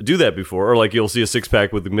people do that before, or like you'll see a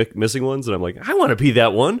 6-pack with the missing ones, and I'm like, I want to be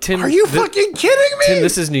that one. Tim, are you fucking kidding me? Tim,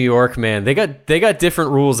 this is New York, man. They got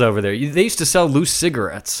different rules over there. They used to sell loose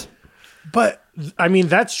cigarettes. But I mean,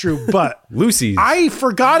 that's true. But Lucy's. I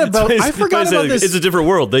forgot about this. It's a different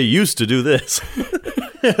world. They used to do this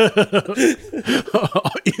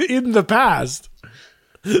in the past.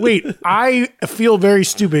 Wait, I feel very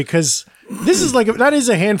stupid because this is that is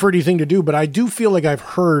a Hanfordy thing to do, but I do feel like I've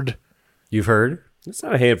heard. You've heard? It's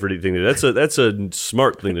not a Hanfordy thing to do. That's a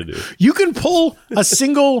smart thing to do. You can pull a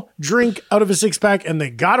single drink out of a 6-pack, and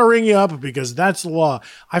they gotta ring you up because that's the law.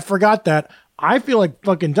 I forgot that. I feel like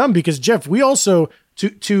fucking dumb because Jeff, we also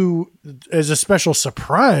to as a special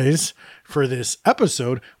surprise for this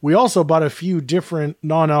episode, we also bought a few different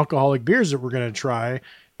non-alcoholic beers that we're gonna try.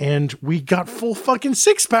 And we got full fucking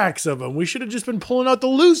 6-packs of them. We should have just been pulling out the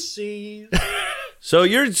Lucy's. So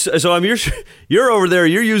you're over there.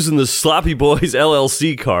 You're using the Sloppy Boys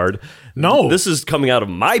LLC card. No, this is coming out of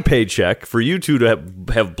my paycheck for you two to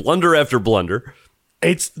have blunder after blunder.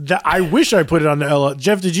 It's that I wish I put it on the LLC.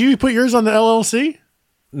 Jeff, did you put yours on the LLC?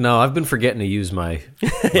 No, I've been forgetting to use my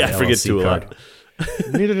I forget to card.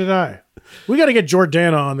 Neither did I. We got to get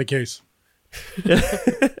Jordana on the case.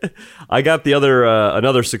 I got the other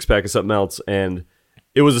another 6-pack of something else, and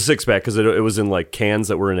it was a 6-pack because it was in like cans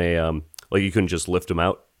that were in a like you couldn't just lift them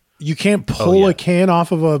out. You can't pull a can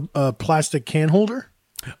off of a plastic can holder.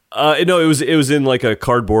 No, it was in like a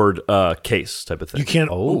cardboard case type of thing. You can't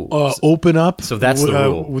open up. So that's the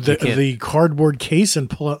rule. The cardboard case and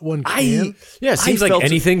pull out one can. It seems like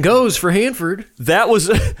anything goes for Hanford. That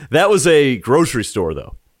was a grocery store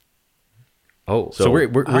though. Oh, so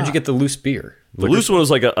where'd you get the loose beer? The loose one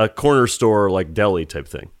was like a corner store, like deli type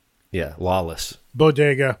thing. Yeah, lawless.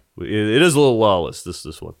 Bodega. It is a little lawless,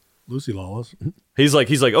 this one. Lucy Lawless. He's like,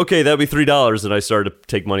 okay, that'd be $3. And I started to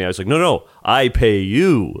take money. I was like, no, I pay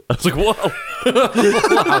you. I was like, whoa. Wow,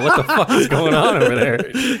 what the fuck is going on over there?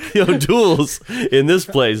 O'Doul's in this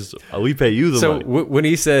place, we pay you the money. So when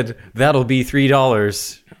he said, that'll be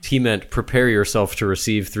 $3, he meant prepare yourself to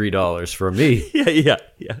receive $3 from me. Yeah.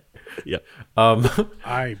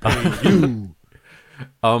 I pay you.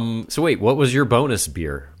 So wait, what was your bonus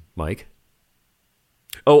beer, Mike?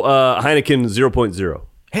 Oh, Heineken 0.0.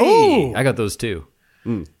 Hey, I got those too.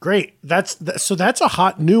 Great. So that's a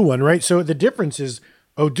hot new one, right? So the difference is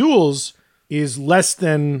O'Doul's is less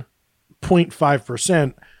than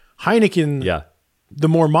 0.5%. Heineken, the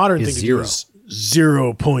more modern thing is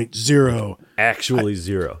 0.0. Actually,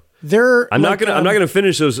 zero. I'm not gonna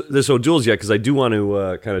finish this O'Doul's yet because I do want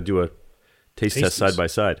to kind of do a taste test side by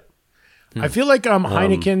side. I feel like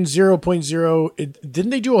Heineken 0.0.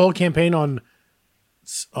 Didn't they do a whole campaign on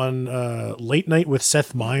Late Night with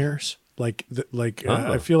Seth Meyers? I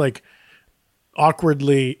feel like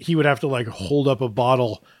awkwardly he would have to like hold up a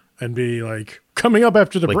bottle and be like, coming up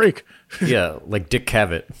after the break. Yeah, like Dick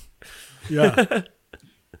Cavett. Yeah.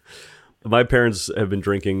 My parents have been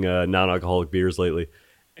drinking non-alcoholic beers lately,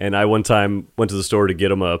 and I one time went to the store to get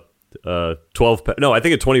them a 12-pack. No, I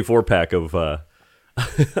think a 24-pack of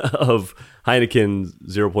of Heineken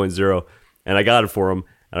 0.0, and I got it for them,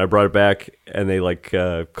 and I brought it back, and they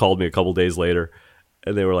called me a couple days later,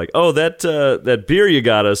 and they were like, "Oh, that beer you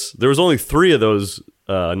got us. There was only 3 of those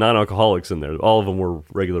non-alcoholics in there. All of them were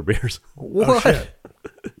regular beers." What?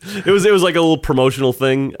 It was like a little promotional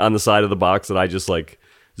thing on the side of the box that I just like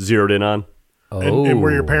zeroed in on. And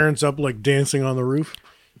were your parents up like dancing on the roof?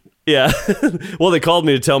 Yeah. Well, they called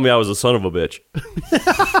me to tell me I was a son of a bitch.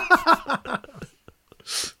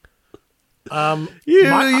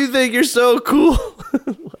 You think you're so cool?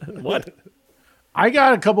 What? I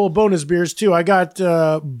got a couple of bonus beers too. I got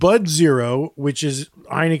Bud Zero, which is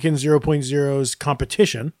Heineken 0.0's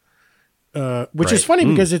competition, which is funny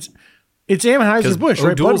because it's Anheuser-Busch,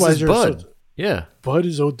 right? O'Doul's is Budweiser. Bud. So Yeah. Bud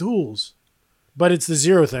is O'Doul's, but it's the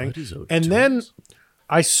zero thing. And then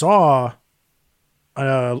I saw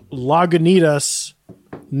Lagunitas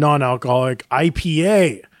non-alcoholic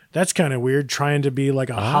IPA. That's kind of weird, trying to be like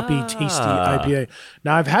a hoppy, tasty IPA.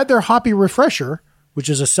 Now, I've had their hoppy refresher, which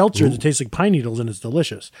is a seltzer that tastes like pine needles, and it's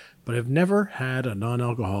delicious. But I've never had a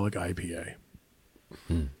non-alcoholic IPA.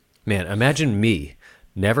 Man, imagine me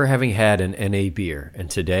never having had an NA beer,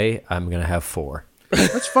 and today I'm going to have 4.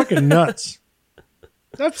 That's fucking nuts.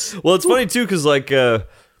 Well, it's funny too because like when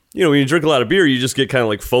you drink a lot of beer, you just get kind of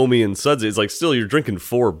like foamy and sudsy. It's like still you're drinking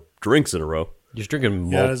 4 drinks in a row. You're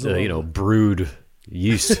drinking brewed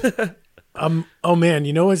yeast. Oh man,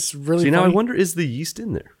 you know what's really See, now I funny? wonder, is the yeast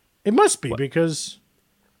in there? It must be because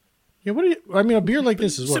a beer like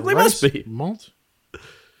this is what, Simply rice, must be. malt.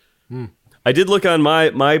 I did look on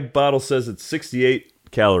my bottle says it's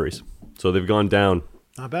 68 calories, so they've gone down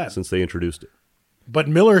Not bad. since they introduced it. But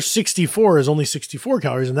Miller 64 is only 64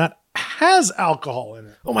 calories, and that has alcohol in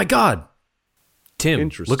it. Oh my God. Tim,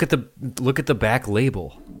 Interesting. look at the back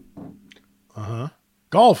label.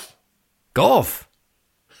 Golf. Golf.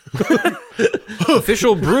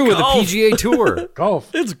 Official brew of the PGA Tour. Golf.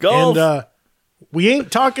 It's golf. And we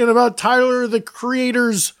ain't talking about Tyler, the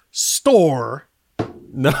Creator's store.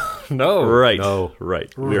 No. Right. No.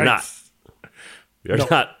 Right. We're Right. not. We are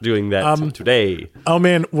not doing that today. Oh,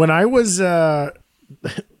 man. When I was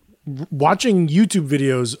watching YouTube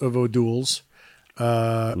videos of O'Doul's,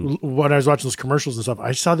 when I was watching those commercials and stuff,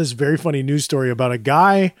 I saw this very funny news story about a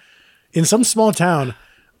guy in some small town.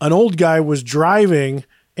 An old guy was driving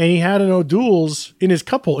and he had an O'Doul's in his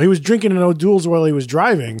cup holder. He was drinking an O'Doul's while he was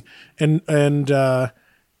driving, and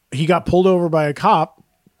he got pulled over by a cop,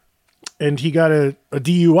 and he got a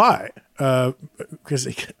DUI because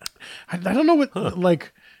I don't know what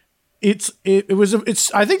like it's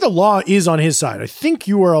I think the law is on his side. I think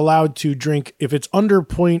you are allowed to drink if it's under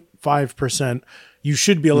 0.5%. You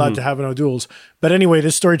should be allowed to have an O'Doul's. But anyway,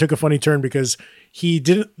 this story took a funny turn because he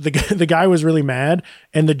didn't. The guy was really mad,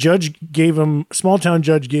 and the small town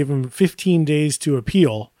judge gave him 15 days to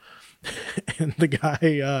appeal. And the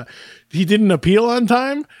guy, he didn't appeal on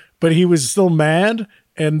time, but he was still mad.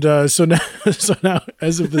 And so now,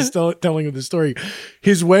 as of the telling of the story,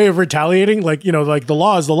 his way of retaliating, like the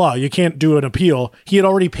law is the law. You can't do an appeal. He had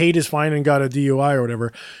already paid his fine and got a DUI or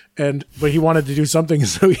whatever, but he wanted to do something,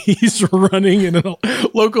 so he's running in a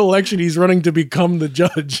local election. He's running to become the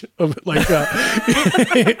judge of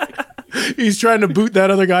he's trying to boot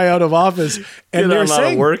that other guy out of office. And they're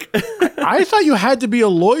saying, work. I thought you had to be a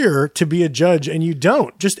lawyer to be a judge, and you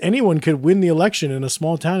don't. Just anyone could win the election in a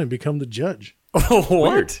small town and become the judge.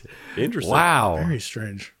 What? Interesting. Wow. Very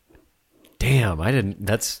strange. Damn, I didn't.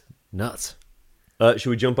 That's nuts. Should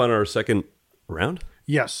we jump on our second round?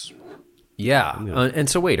 Yes. Yeah. And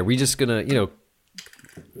so wait, are we just gonna?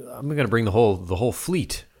 I'm gonna bring the whole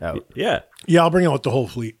fleet out. Yeah. Yeah, I'll bring out the whole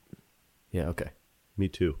fleet. Yeah. Okay. Me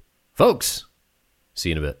too. Folks, see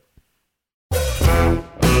you in a bit.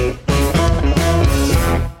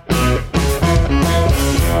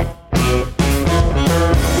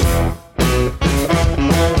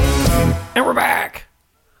 And we're back.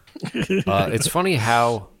 It's funny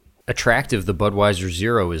how attractive the Budweiser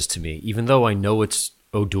Zero is to me, even though I know it's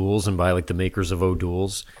O'Doul's and by like the makers of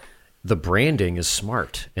O'Doul's. The branding is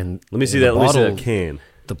smart, and Let me see the that. Let me see bottle- that can.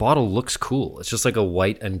 The bottle looks cool. It's just like a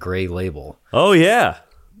white and gray label. Oh yeah,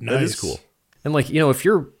 Nice. that is cool. And like, if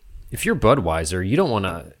you're Budweiser, you don't want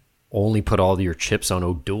to only put all your chips on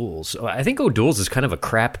O'Doul's. I think O'Doul's is kind of a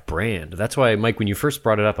crap brand. That's why, Mike, when you first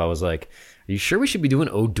brought it up, I was like, "Are you sure we should be doing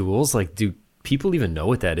O'Doul's? Like, do people even know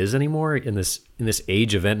what that is anymore in this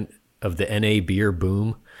age of the NA beer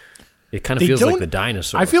boom?" It kind of feels like the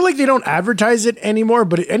dinosaur. I feel like they don't advertise it anymore,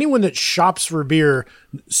 but anyone that shops for beer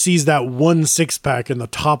sees that 1 6-pack in the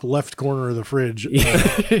top left corner of the fridge.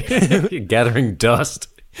 gathering dust.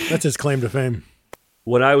 That's his claim to fame.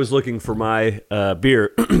 When I was looking for my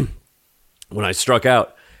beer, when I struck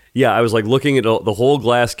out, yeah, I was like looking at the whole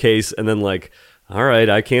glass case, and then like, all right,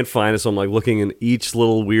 I can't find it, so I'm like looking in each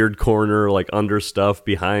little weird corner, like under stuff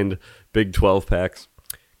behind big 12 packs.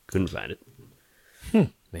 Couldn't find it.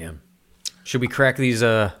 Man. Should we crack these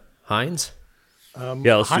Heinz?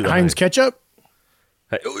 Yeah, let's do that. Heinz ketchup?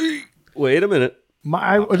 Hey, wait a minute.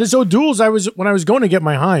 This O'Doul's, when I was going to get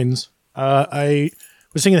my Heinz, I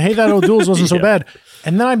was thinking, hey, that O'Doul's wasn't so bad.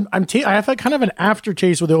 And then I have like kind of an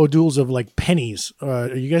aftertaste with the O'Doul's of like pennies.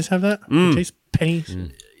 You guys have that? You taste pennies?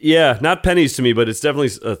 Yeah, not pennies to me, but it's definitely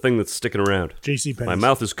a thing that's sticking around. JC pennies. My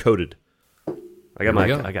mouth is coated. I got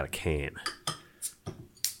a can.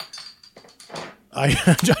 I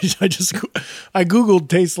googled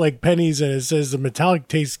taste like pennies, and it says the metallic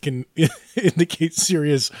taste can indicate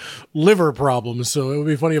serious liver problems. So it would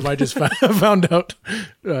be funny if I just found out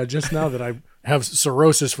just now that I have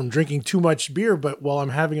cirrhosis from drinking too much beer, but while I'm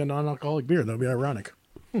having a non-alcoholic beer. That would be ironic.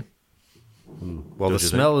 Well, the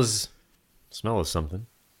smell is something.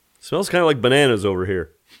 Smells kind of like bananas over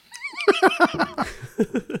here.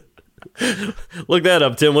 Look that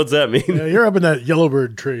up, Tim. What's that mean? Yeah, you're up in that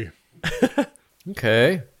yellowbird tree.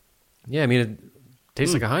 Okay. Yeah, I mean, it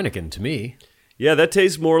tastes like a Heineken to me. Yeah, that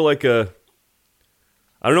tastes more like a...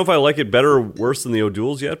 I don't know if I like it better or worse than the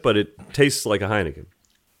O'Doul's yet, but it tastes like a Heineken.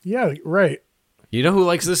 Yeah, right. You know who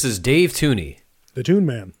likes this is Dave Tooney. The Toon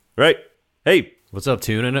Man. Right. Hey. What's up,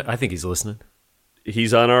 Toon? I think he's listening.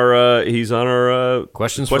 He's on our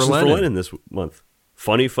Questions for Lennon this month.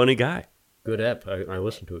 Funny guy. Good app. I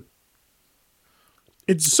listened to it.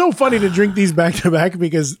 It's so funny to drink these back to back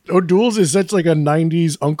because O'Doul's is such like a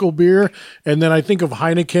 90s uncle beer. And then I think of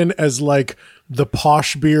Heineken as like the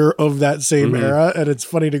posh beer of that same era. And it's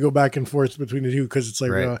funny to go back and forth between the two because it's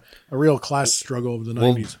like a real class struggle of the 90s.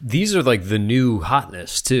 Well, these are like the new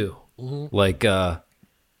hotness too. Like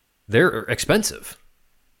they're expensive.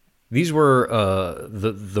 These were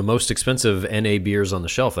the most expensive NA beers on the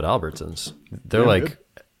shelf at Albertsons. They're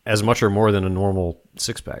as much or more than a normal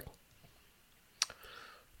 6-pack.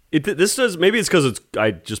 This does, maybe it's because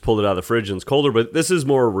I just pulled it out of the fridge and it's colder, but this is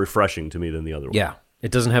more refreshing to me than the other one. Yeah,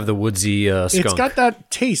 it doesn't have the woodsy skunk. It's got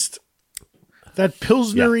that taste, that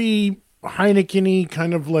Pilsner-y, Heineken-y,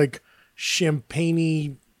 kind of like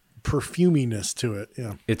champagne-y perfuminess to it.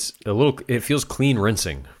 Yeah, it's a little. It feels clean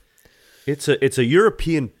rinsing. It's a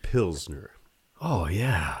European Pilsner. Oh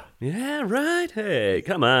yeah. Yeah, right. Hey,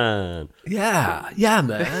 come on. Yeah,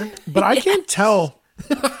 man. But I can't tell.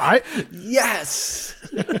 Yes.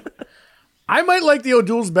 I might like the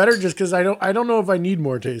O'Doul's better just because I don't know if I need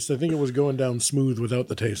more taste. I think it was going down smooth without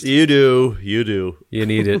the taste. You do. You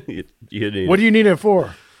need it. you need what do you need it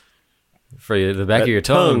for? For the back of your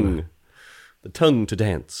tongue. The tongue to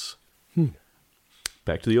dance.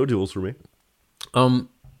 Back to the O'Doul's for me.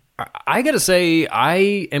 I gotta say,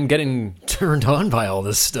 I am getting turned on by all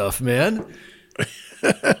this stuff, man.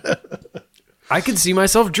 I can see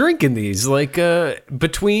myself drinking these, like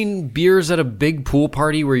between beers at a big pool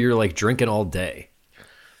party where you're like drinking all day.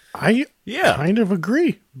 I kind of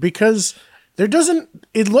agree because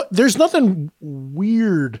there's nothing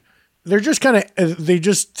weird. They're just kind of they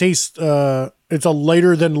just taste. It's a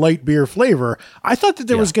lighter than light beer flavor. I thought that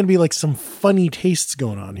there was going to be like some funny tastes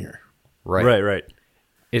going on here. Right.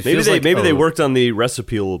 Maybe they worked on the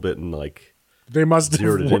recipe a little bit and like. They must have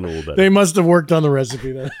zeroed it in a little bit. They must have worked on the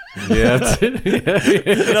recipe then. Yeah.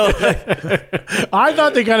 I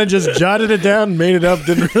thought they kind of just jotted it down, and made it up,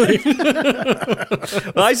 didn't really.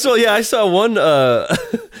 I saw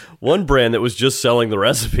one brand that was just selling the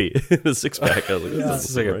recipe in a 6-pack. I was like, this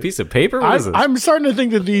is like a piece of paper. What is this? I'm starting to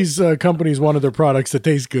think that these companies wanted their products to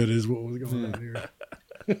taste good. Is what was going on here.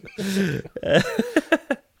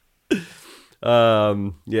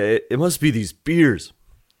 It must be these beers.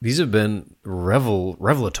 These have been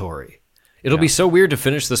revelatory. It'll be so weird to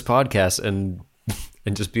finish this podcast and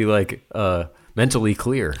just be like mentally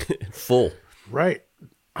clear. Full. Right.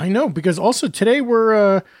 I know, because also today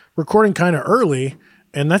we're recording kind of early,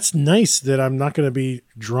 and that's nice that I'm not going to be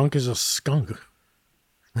drunk as a skunk.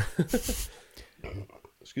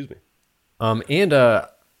 Excuse me. And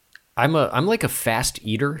I'm like a fast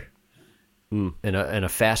eater. And a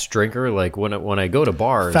fast drinker. Like when I go to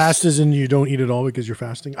bars, fast as in you don't eat at all because you're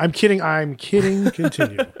fasting. I'm kidding.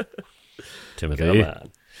 Continue, Timothy.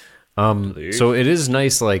 Come on. So it is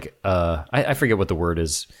nice. Like I forget what the word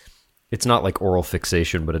is. It's not like oral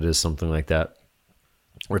fixation, but it is something like that.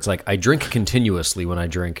 Where it's like I drink continuously when I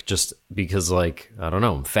drink, just because like I don't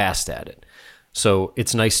know, I'm fast at it. So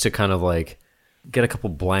it's nice to kind of like get a couple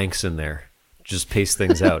blanks in there, just pace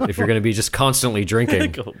things out. If you're going to be just constantly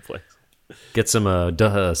drinking. Get some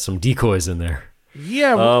decoys in there.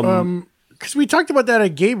 Yeah, because we talked about that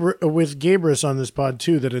with Gabrus on this pod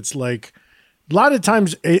too. That it's like a lot of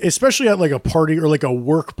times, especially at like a party or like a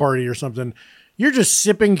work party or something, you're just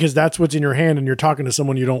sipping because that's what's in your hand, and you're talking to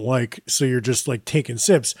someone you don't like, so you're just like taking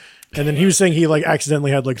sips. And then he was saying he like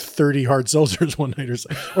accidentally had like 30 hard seltzers one night,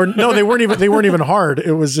 or no, they weren't even hard.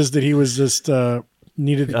 It was just that he was just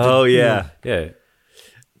needed. Oh yeah. Yeah.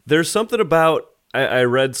 There's something about I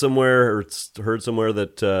read somewhere or heard somewhere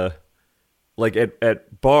that like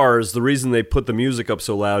at bars, the reason they put the music up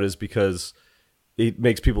so loud is because it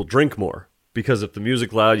makes people drink more. Because if the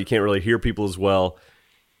music's loud, you can't really hear people as well.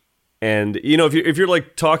 And if you're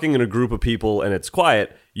like talking in a group of people and it's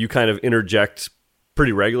quiet, you kind of interject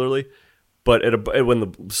pretty regularly. But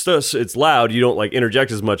when it's loud, you don't like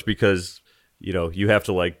interject as much because you have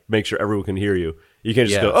to like make sure everyone can hear you. You can't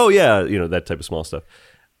just go, oh yeah, that type of small stuff.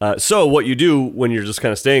 So what you do when you're just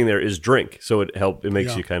kind of staying there is drink. So it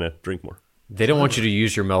makes you kind of drink more. They don't want you to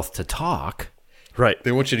use your mouth to talk. Right.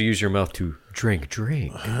 They want you to use your mouth to drink.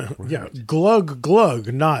 Yeah. Glug,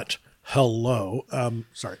 glug, not hello.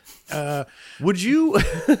 Sorry. Would you?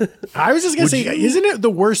 I was just going to say, isn't it the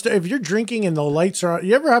worst if you're drinking and the lights are on?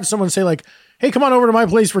 You ever have someone say like, hey, come on over to my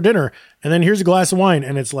place for dinner. And then here's a glass of wine.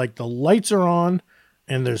 And it's like the lights are on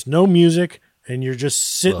and there's no music and you're just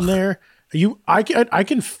sitting there. I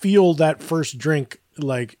can feel that first drink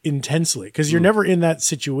like intensely because you're never in that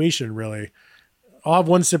situation really. I'll have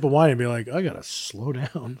one sip of wine and be like, I gotta slow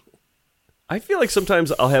down. I feel like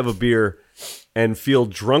sometimes I'll have a beer and feel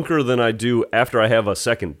drunker than I do after I have a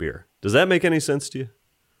second beer. Does that make any sense to you?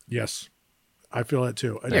 Yes, I feel that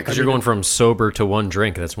too. Yeah, because you're going from sober to one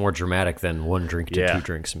drink. That's more dramatic than one drink to two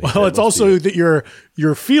drinks. Well, it's also that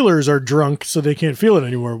your feelers are drunk, so they can't feel it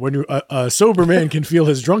anymore. When a sober man can feel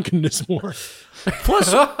his drunkenness more.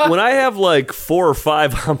 Plus, when I have like 4 or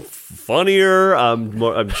 5, I'm funnier.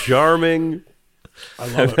 I'm charming.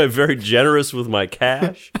 I'm very generous with my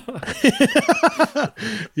cash.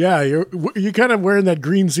 Yeah, you're kind of wearing that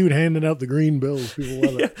green suit, handing out the green bills.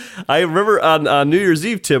 People love it. I remember on New Year's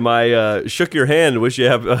Eve, Tim, I shook your hand, wish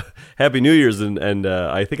you Happy New Year's, and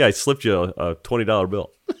I think I slipped you a $20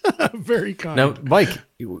 bill. Very kind. Now, Mike,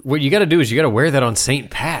 what you got to do is you got to wear that on St.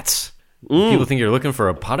 Pat's. People think you're looking for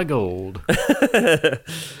a pot of gold. Can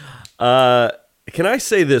I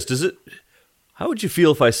say this? How would you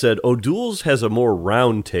feel if I said O'Doul's has a more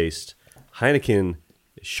round taste, Heineken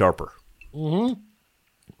is sharper? Mm-hmm.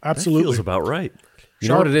 Absolutely. That feels about right. You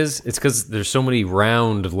know what it is? It's because there's so many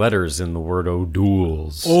round letters in the word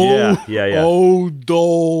O'Doul's. Yeah.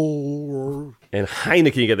 O'Doul. And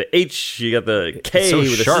Heineken, you got the H, you got the K. It's so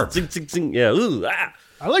with sharp. The zing, zing, zing. Yeah. Ooh, ah.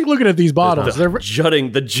 I like looking at these bottles.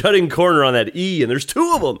 The jutting corner on that E, and there's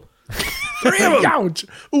 2 of them. 3 of them. Ouch.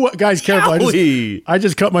 Ooh, guys, careful. I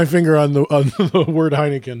just cut my finger on the word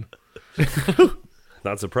Heineken.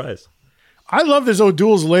 Not surprised. I love this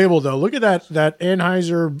O'Doul's label, though. Look at that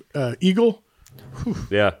Anheuser Eagle.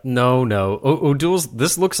 Yeah. No. O'Doul's,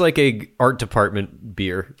 this looks like a art department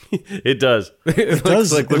beer. It does. It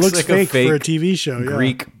does. It looks like fake for a TV show.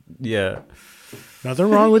 Greek. Yeah.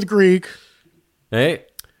 Nothing wrong with Greek. Hey.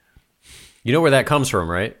 You know where that comes from,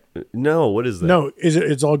 right? No, what is that? No,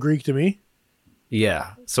 it's all Greek to me?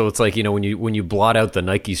 Yeah. So it's like, when you blot out the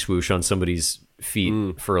Nike swoosh on somebody's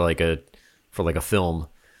feet for like a film,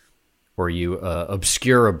 or you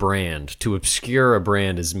obscure a brand. To obscure a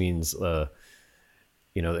brand means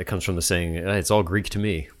it comes from the saying, it's all Greek to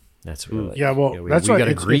me. That's what yeah, well, that's we why got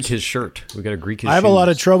to Greek his shirt. We got to Greek his shoes. I have a lot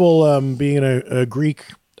of trouble being a Greek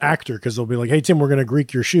actor because they'll be like, hey, Tim, we're going to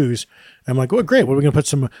Greek your shoes. I'm like, well, great. What are we going to put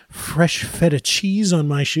some fresh feta cheese on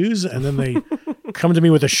my shoes? And then they come to me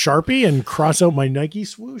with a Sharpie and cross out my Nike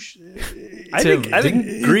swoosh. I think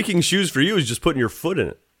Greeking shoes for you is just putting your foot in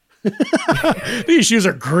it. These shoes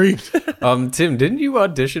are Greek. Tim, didn't you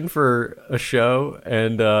audition for a show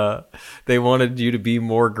and they wanted you to be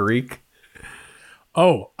more Greek?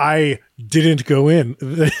 Oh, I didn't go in.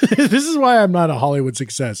 This is why I'm not a Hollywood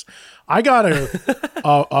success. I got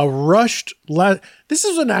a rushed. This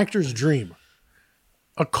is an actor's dream.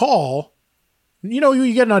 A call.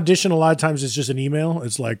 You get an audition. A lot of times it's just an email.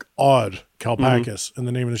 It's like Odd Kalpakis in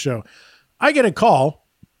the name of the show. I get a call.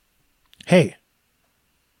 Hey,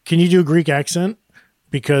 can you do a Greek accent?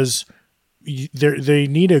 Because they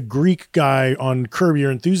need a Greek guy on Curb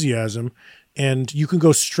Your Enthusiasm. And you can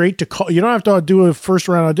go straight to call. You don't have to do a first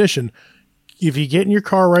round audition. If you get in your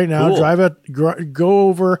car right now, go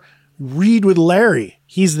over, read with Larry.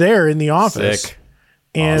 He's there in the office. Sick.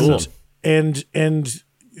 And Awesome.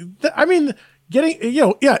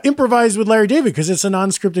 Improvise with Larry David because it's a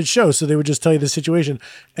non-scripted show. So they would just tell you the situation,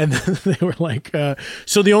 and then they were like,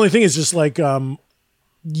 so the only thing is just like,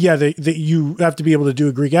 you have to be able to do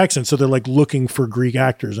a Greek accent. So they're like looking for Greek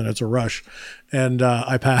actors, and it's a rush. And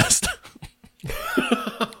I passed.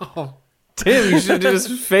 Tim, you should have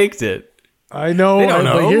just faked it. I know. They don't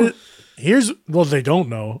know. Well, they don't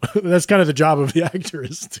know. That's kind of the job of the actor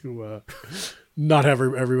is to not have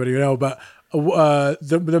everybody know. But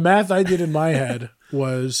the math I did in my head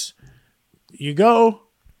was you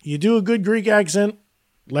do a good Greek accent,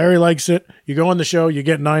 Larry likes it. You go on the show, you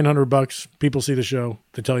get $900. People see the show,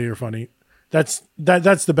 they tell you you're funny. That's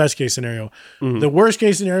the best case scenario. The worst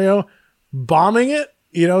case scenario, bombing it,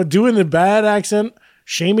 doing the bad accent,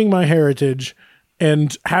 shaming my heritage,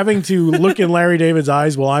 and having to look in Larry David's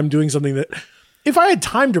eyes while I'm doing something that, if I had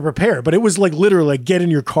time to prepare, but it was like literally like get in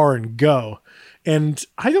your car and go. And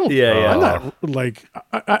I don't. I'm not like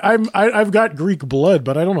I've got Greek blood,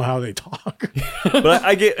 but I don't know how they talk. But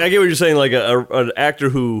I get what you're saying. Like an actor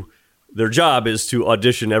who their job is to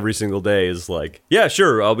audition every single day is like, yeah,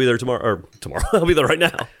 sure, I'll be there tomorrow. Or tomorrow, I'll be there right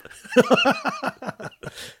now.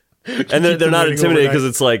 And they're not intimidated because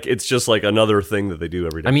it's just like another thing that they do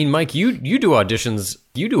every day. I mean, Mike, you do auditions.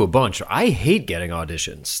 You do a bunch. I hate getting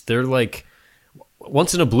auditions. They're like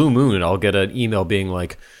once in a blue moon, I'll get an email being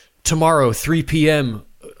like, tomorrow, 3 p.m.,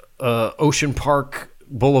 Ocean Park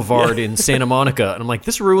Boulevard in Santa Monica. And I'm like,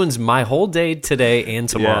 this ruins my whole day today and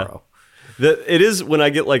tomorrow. Yeah. It is when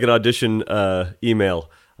I get like an audition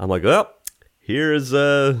email, I'm like, well, here's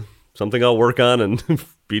something I'll work on and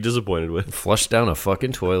be disappointed with. Flush down a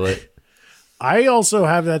fucking toilet. I also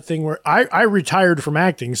have that thing where I retired from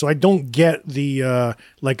acting, so I don't get the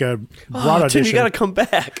like a broad audition. Tim, you got to come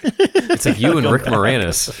back. It's like you and Rick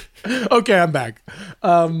Moranis. Okay, I'm back.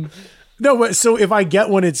 No, but so if I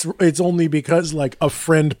get one, it's only because like a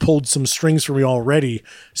friend pulled some strings for me already.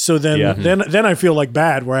 So then I feel like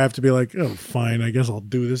bad, where I have to be like, oh, fine, I guess I'll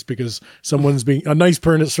do this because a nice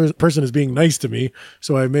person is being nice to me,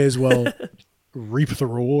 so I may as well reap the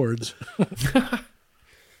rewards.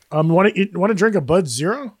 Want to drink a Bud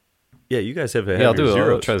Zero? Yeah, you guys have I'll do it.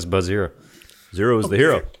 Zeros. I'll try this Bud Zero. Zero is the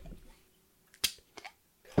hero.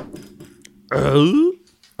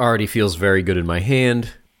 Already feels very good in my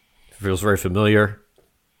hand. Feels very familiar.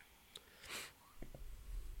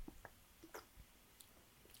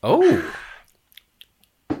 Oh.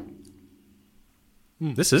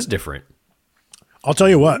 This is different. I'll tell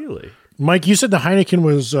you what. Really? Mike, you said the Heineken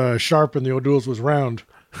was sharp and the O'Doul's was round.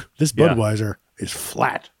 This Budweiser is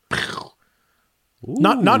flat.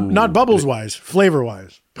 Not bubbles wise, flavor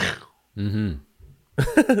wise.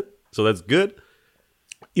 So that's good.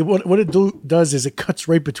 What it does is it cuts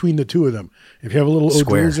right between the two of them. If you have a little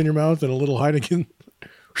O'Doul's in your mouth and a little Heineken,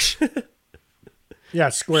 yeah,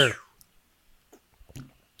 square.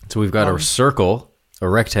 So we've got a circle, a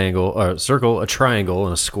rectangle, a circle, a triangle,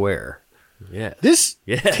 and a square. Yeah. This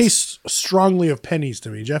tastes strongly of pennies to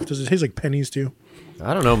me. Jeff, does it taste like pennies to you?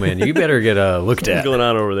 I don't know, man. You better get looked at. What's going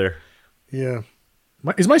on over there? Yeah.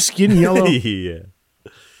 Is my skin yellow? Yeah.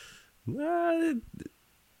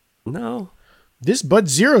 No. This Bud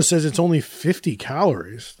Zero says it's only 50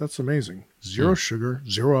 calories. That's amazing. Zero sugar,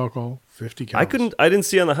 zero alcohol, 50 calories. I didn't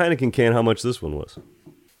see on the Heineken can how much this one was.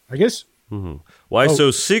 I guess. Mm-hmm. Why so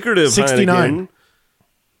secretive, 69. Heineken?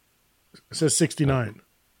 It says 69.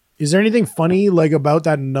 Is there anything funny like about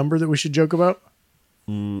that number that we should joke about?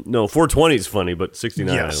 No, 420 is funny, but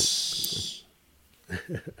 69. Yes.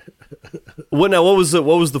 What was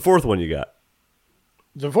the fourth one you got?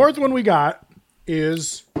 The fourth one we got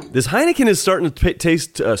is this Heineken is starting to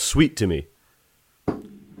taste sweet to me.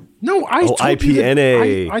 No,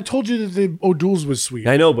 IPNA. I told you that the O'Doul's was sweet.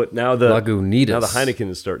 I know, but now the Lagunitas. Heineken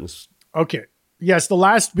is starting. Okay. Yes, the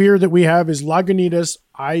last beer that we have is Lagunitas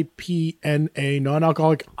IPNA,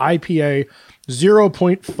 non-alcoholic IPA,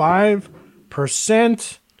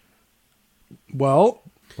 0.5%. Well,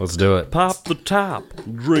 let's do it. Pop the top,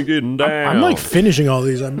 drink it down. I'm like finishing all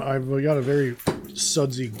these. I've got a very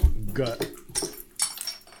sudsy gut.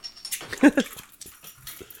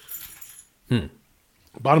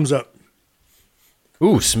 Bottoms up.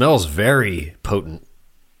 Ooh, smells very potent.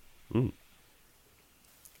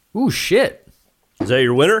 Ooh, shit. Is that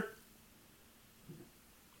your winner?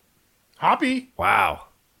 Hoppy. Wow.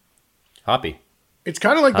 Hoppy. It's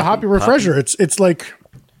kind of like the Hoppy Refresher. It's like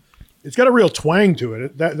it's got a real twang to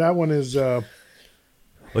it. That one is. Well,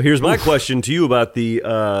 here's my question to you about the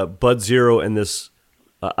Bud Zero and this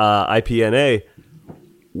IPNA.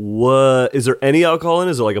 What is there any alcohol in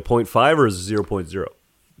it? Is it like a 0.5 or is it 0.0?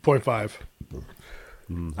 0.5.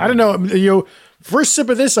 I don't know. First sip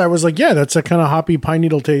of this, I was like, yeah, that's a kind of hoppy pine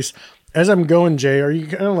needle taste. As I'm going, Jay, are you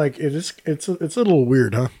kind of like it's a little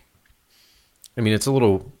weird, huh? I mean, it's a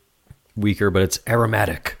little weaker, but it's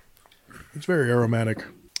aromatic. It's very aromatic.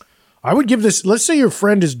 I would give this. Let's say your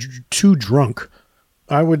friend is too drunk.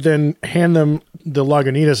 I would then hand them the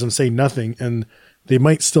Lagunitas and say nothing, and they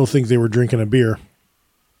might still think they were drinking a beer.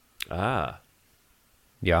 Ah,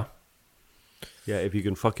 yeah. Yeah, if you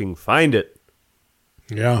can fucking find it.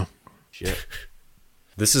 Yeah. Shit.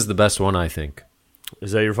 This is the best one, I think.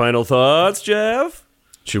 Is that your final thoughts, Jeff?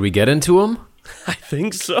 Should we get into them? I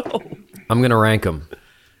think so. I'm going to rank them.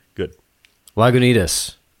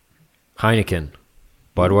 Lagunitas, Heineken,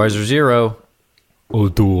 Budweiser Zero,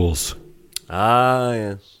 O'Doul's. Ah,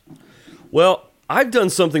 yes. Well, I've done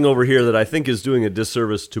something over here that I think is doing a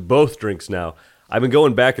disservice to both drinks now. I've been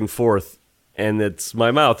going back and forth, and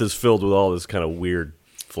my mouth is filled with all this kind of weird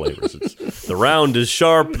flavors. The round is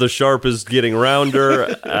sharp, the sharp is getting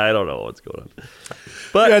rounder. I don't know what's going on.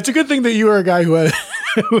 But yeah, it's a good thing that you are a guy who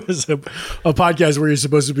has a podcast where you're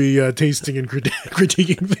supposed to be tasting and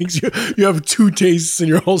critiquing things. You have two tastes and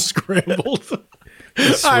you're all scrambled.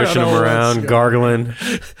 Swishing them around, gargling.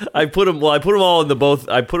 I put them all in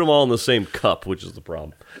the same cup, which is the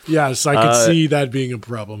problem. Yes, I could see that being a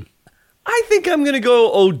problem. I think I'm going to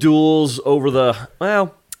go O'Doul's over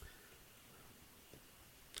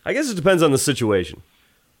I guess it depends on the situation.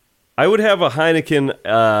 I would have a Heineken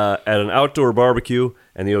at an outdoor barbecue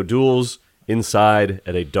and the O'Doul's inside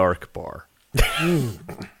at a dark bar.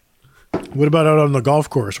 What about out on the golf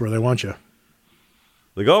course where they want you?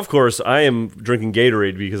 The golf course, I am drinking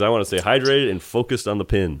Gatorade because I want to stay hydrated and focused on the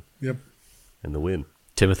pin. Yep. And the win.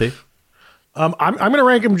 Timothy? I'm going to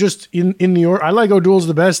rank them just in the order. I like O'Doul's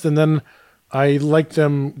the best, and then I like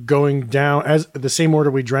them going down as the same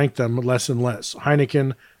order we drank them, less and less.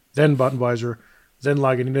 Heineken, then Budweiser, then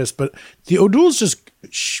Lagunitas. But the O'Doul's just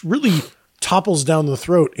really topples down the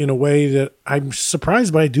throat in a way that I'm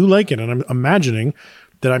surprised, but I do like it. And I'm imagining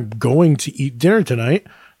that I'm going to eat dinner tonight,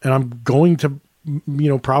 and I'm going to,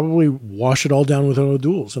 probably wash it all down with an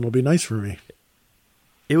O'Doul's, and it'll be nice for me.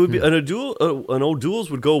 It would be an O'Doul's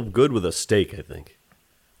would go good with a steak, I think.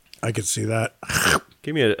 I could see that.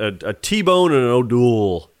 Give me a T-bone and an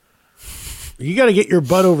O'Doul. You got to get your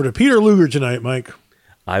butt over to Peter Luger tonight, Mike.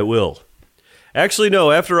 I will. Actually, no.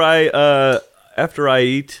 After I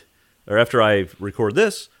eat or after I record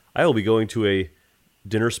this, I will be going to a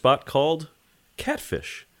dinner spot called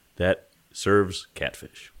Catfish that serves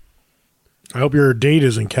catfish. I hope your date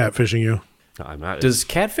isn't catfishing you. No, I'm not. Does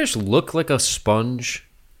catfish look like a sponge?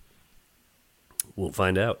 We'll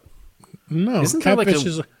find out. No, Isn't there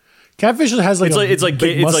catfish has like it's like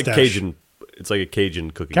mustache. Cajun. It's like a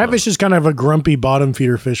Cajun cookie. Catfish is kind of a grumpy bottom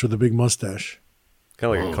feeder fish with a big mustache.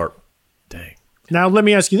 Kind of like a carp. Dang. Now, let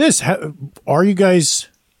me ask you this. Are you guys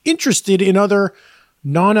interested in other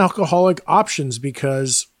non-alcoholic options?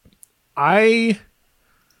 Because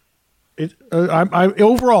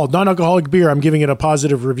overall, non-alcoholic beer, I'm giving it a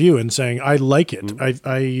positive review and saying I like it.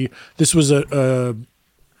 This was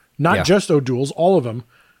not just O'Doul's, all of them.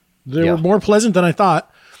 They were more pleasant than I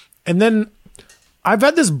thought. And then I've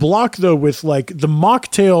had this block, though, with like the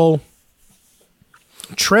mocktail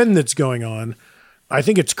trend that's going on. I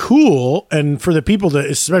think it's cool. And for the people that,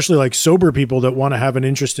 especially like sober people that want to have an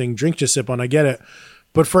interesting drink to sip on, I get it.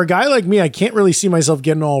 But for a guy like me, I can't really see myself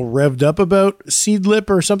getting all revved up about Seed Lip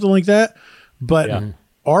or something like that. But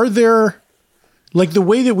are there, like the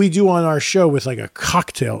way that we do on our show with like a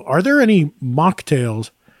cocktail, are there any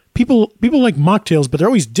mocktails? People like mocktails, but they're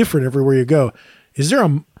always different everywhere you go. Is there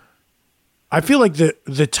I feel like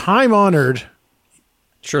the time-honored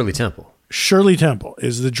Shirley Temple. Shirley Temple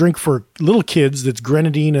is the drink for little kids that's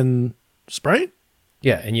grenadine and Sprite?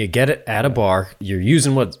 Yeah, and you get it at a bar. You're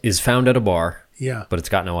using what is found at a bar. Yeah. But it's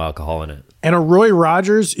got no alcohol in it. And a Roy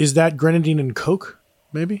Rogers, is that grenadine and Coke,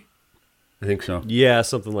 maybe? I think so. Yeah,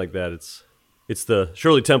 something like that. It's the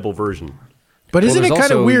Shirley Temple version. But isn't it there's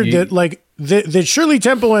kind of also weird that like that Shirley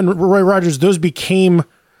Temple and Roy Rogers, those became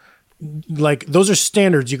like, those are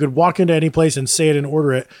standards. You could walk into any place and say it and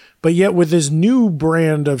order it. But yet with this new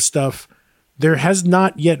brand of stuff, there has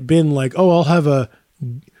not yet been like, oh, I'll have a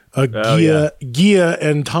Gia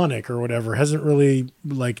and tonic or whatever. Hasn't really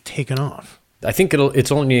like taken off. I think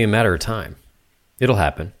it's only a matter of time. It'll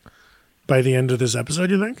happen. By the end of this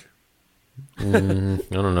episode, you think? I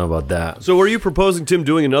don't know about that. So, are you proposing, Tim,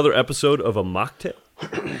 doing another episode of a mocktail?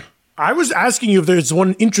 I was asking you if there's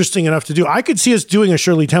one interesting enough to do. I could see us doing a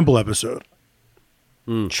Shirley Temple episode.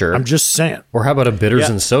 Sure. I'm just saying. Or how about a bitters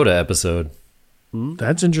and soda episode?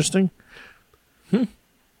 That's interesting.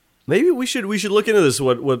 Maybe we should look into this.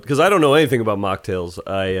 What? Because I don't know anything about mocktails.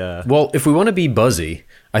 Well, if we want to be buzzy,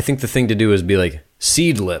 I think the thing to do is be like,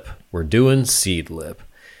 Seed Lip. We're doing Seed Lip.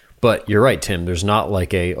 But you're right, Tim. There's not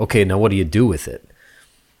like okay, now what do you do with it?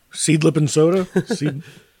 Seed Lip and soda?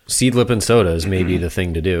 Seed Lip and soda is maybe the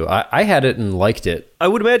thing to do. I had it and liked it. I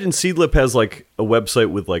would imagine Seed Lip has like a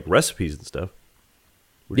website with like recipes and stuff.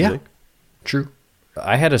 What do you think? True.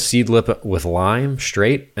 I had a Seed Lip with lime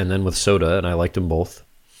straight and then with soda, and I liked them both.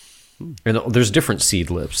 And there's different Seed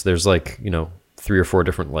Lips. There's like, 3 or 4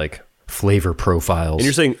 different like flavor profiles. And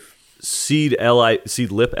you're saying Seed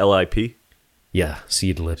Lip LIP? Yeah,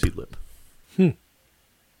 Seed Lip. Seed Lip.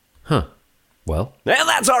 Huh. Well, and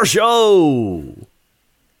that's our show.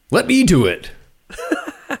 let me do it.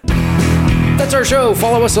 That's our show.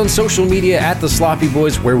 Follow us on social media at The Sloppy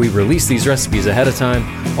Boys, where we release these recipes ahead of time.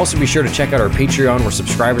 Also, be sure to check out our Patreon, where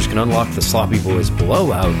subscribers can unlock The Sloppy Boys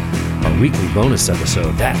Blowout, our weekly bonus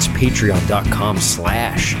episode. That's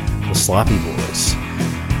patreon.com/The Sloppy Boys.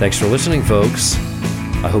 Thanks for listening, folks.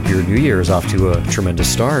 I hope your new year is off to a tremendous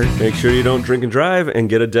start. Make sure you don't drink and drive, and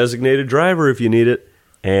get a designated driver if you need it.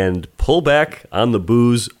 And pull back on the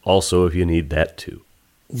booze also if you need that too.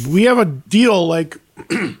 We have a deal like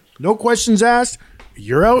no questions asked.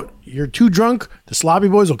 You're out. You're too drunk. The Sloppy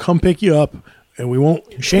Boys will come pick you up, and we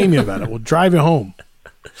won't shame you about it. We'll drive you home.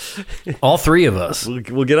 All three of us.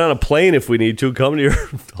 We'll get on a plane if we need to. Come to your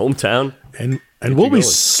hometown. And we'll be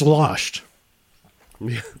sloshed.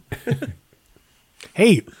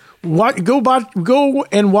 Hey, go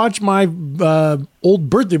and watch my old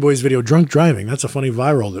Birthday Boys video, Drunk Driving. That's a funny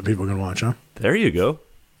viral that people can watch, huh? There you go.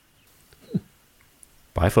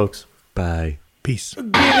 Bye, folks. Bye. Peace.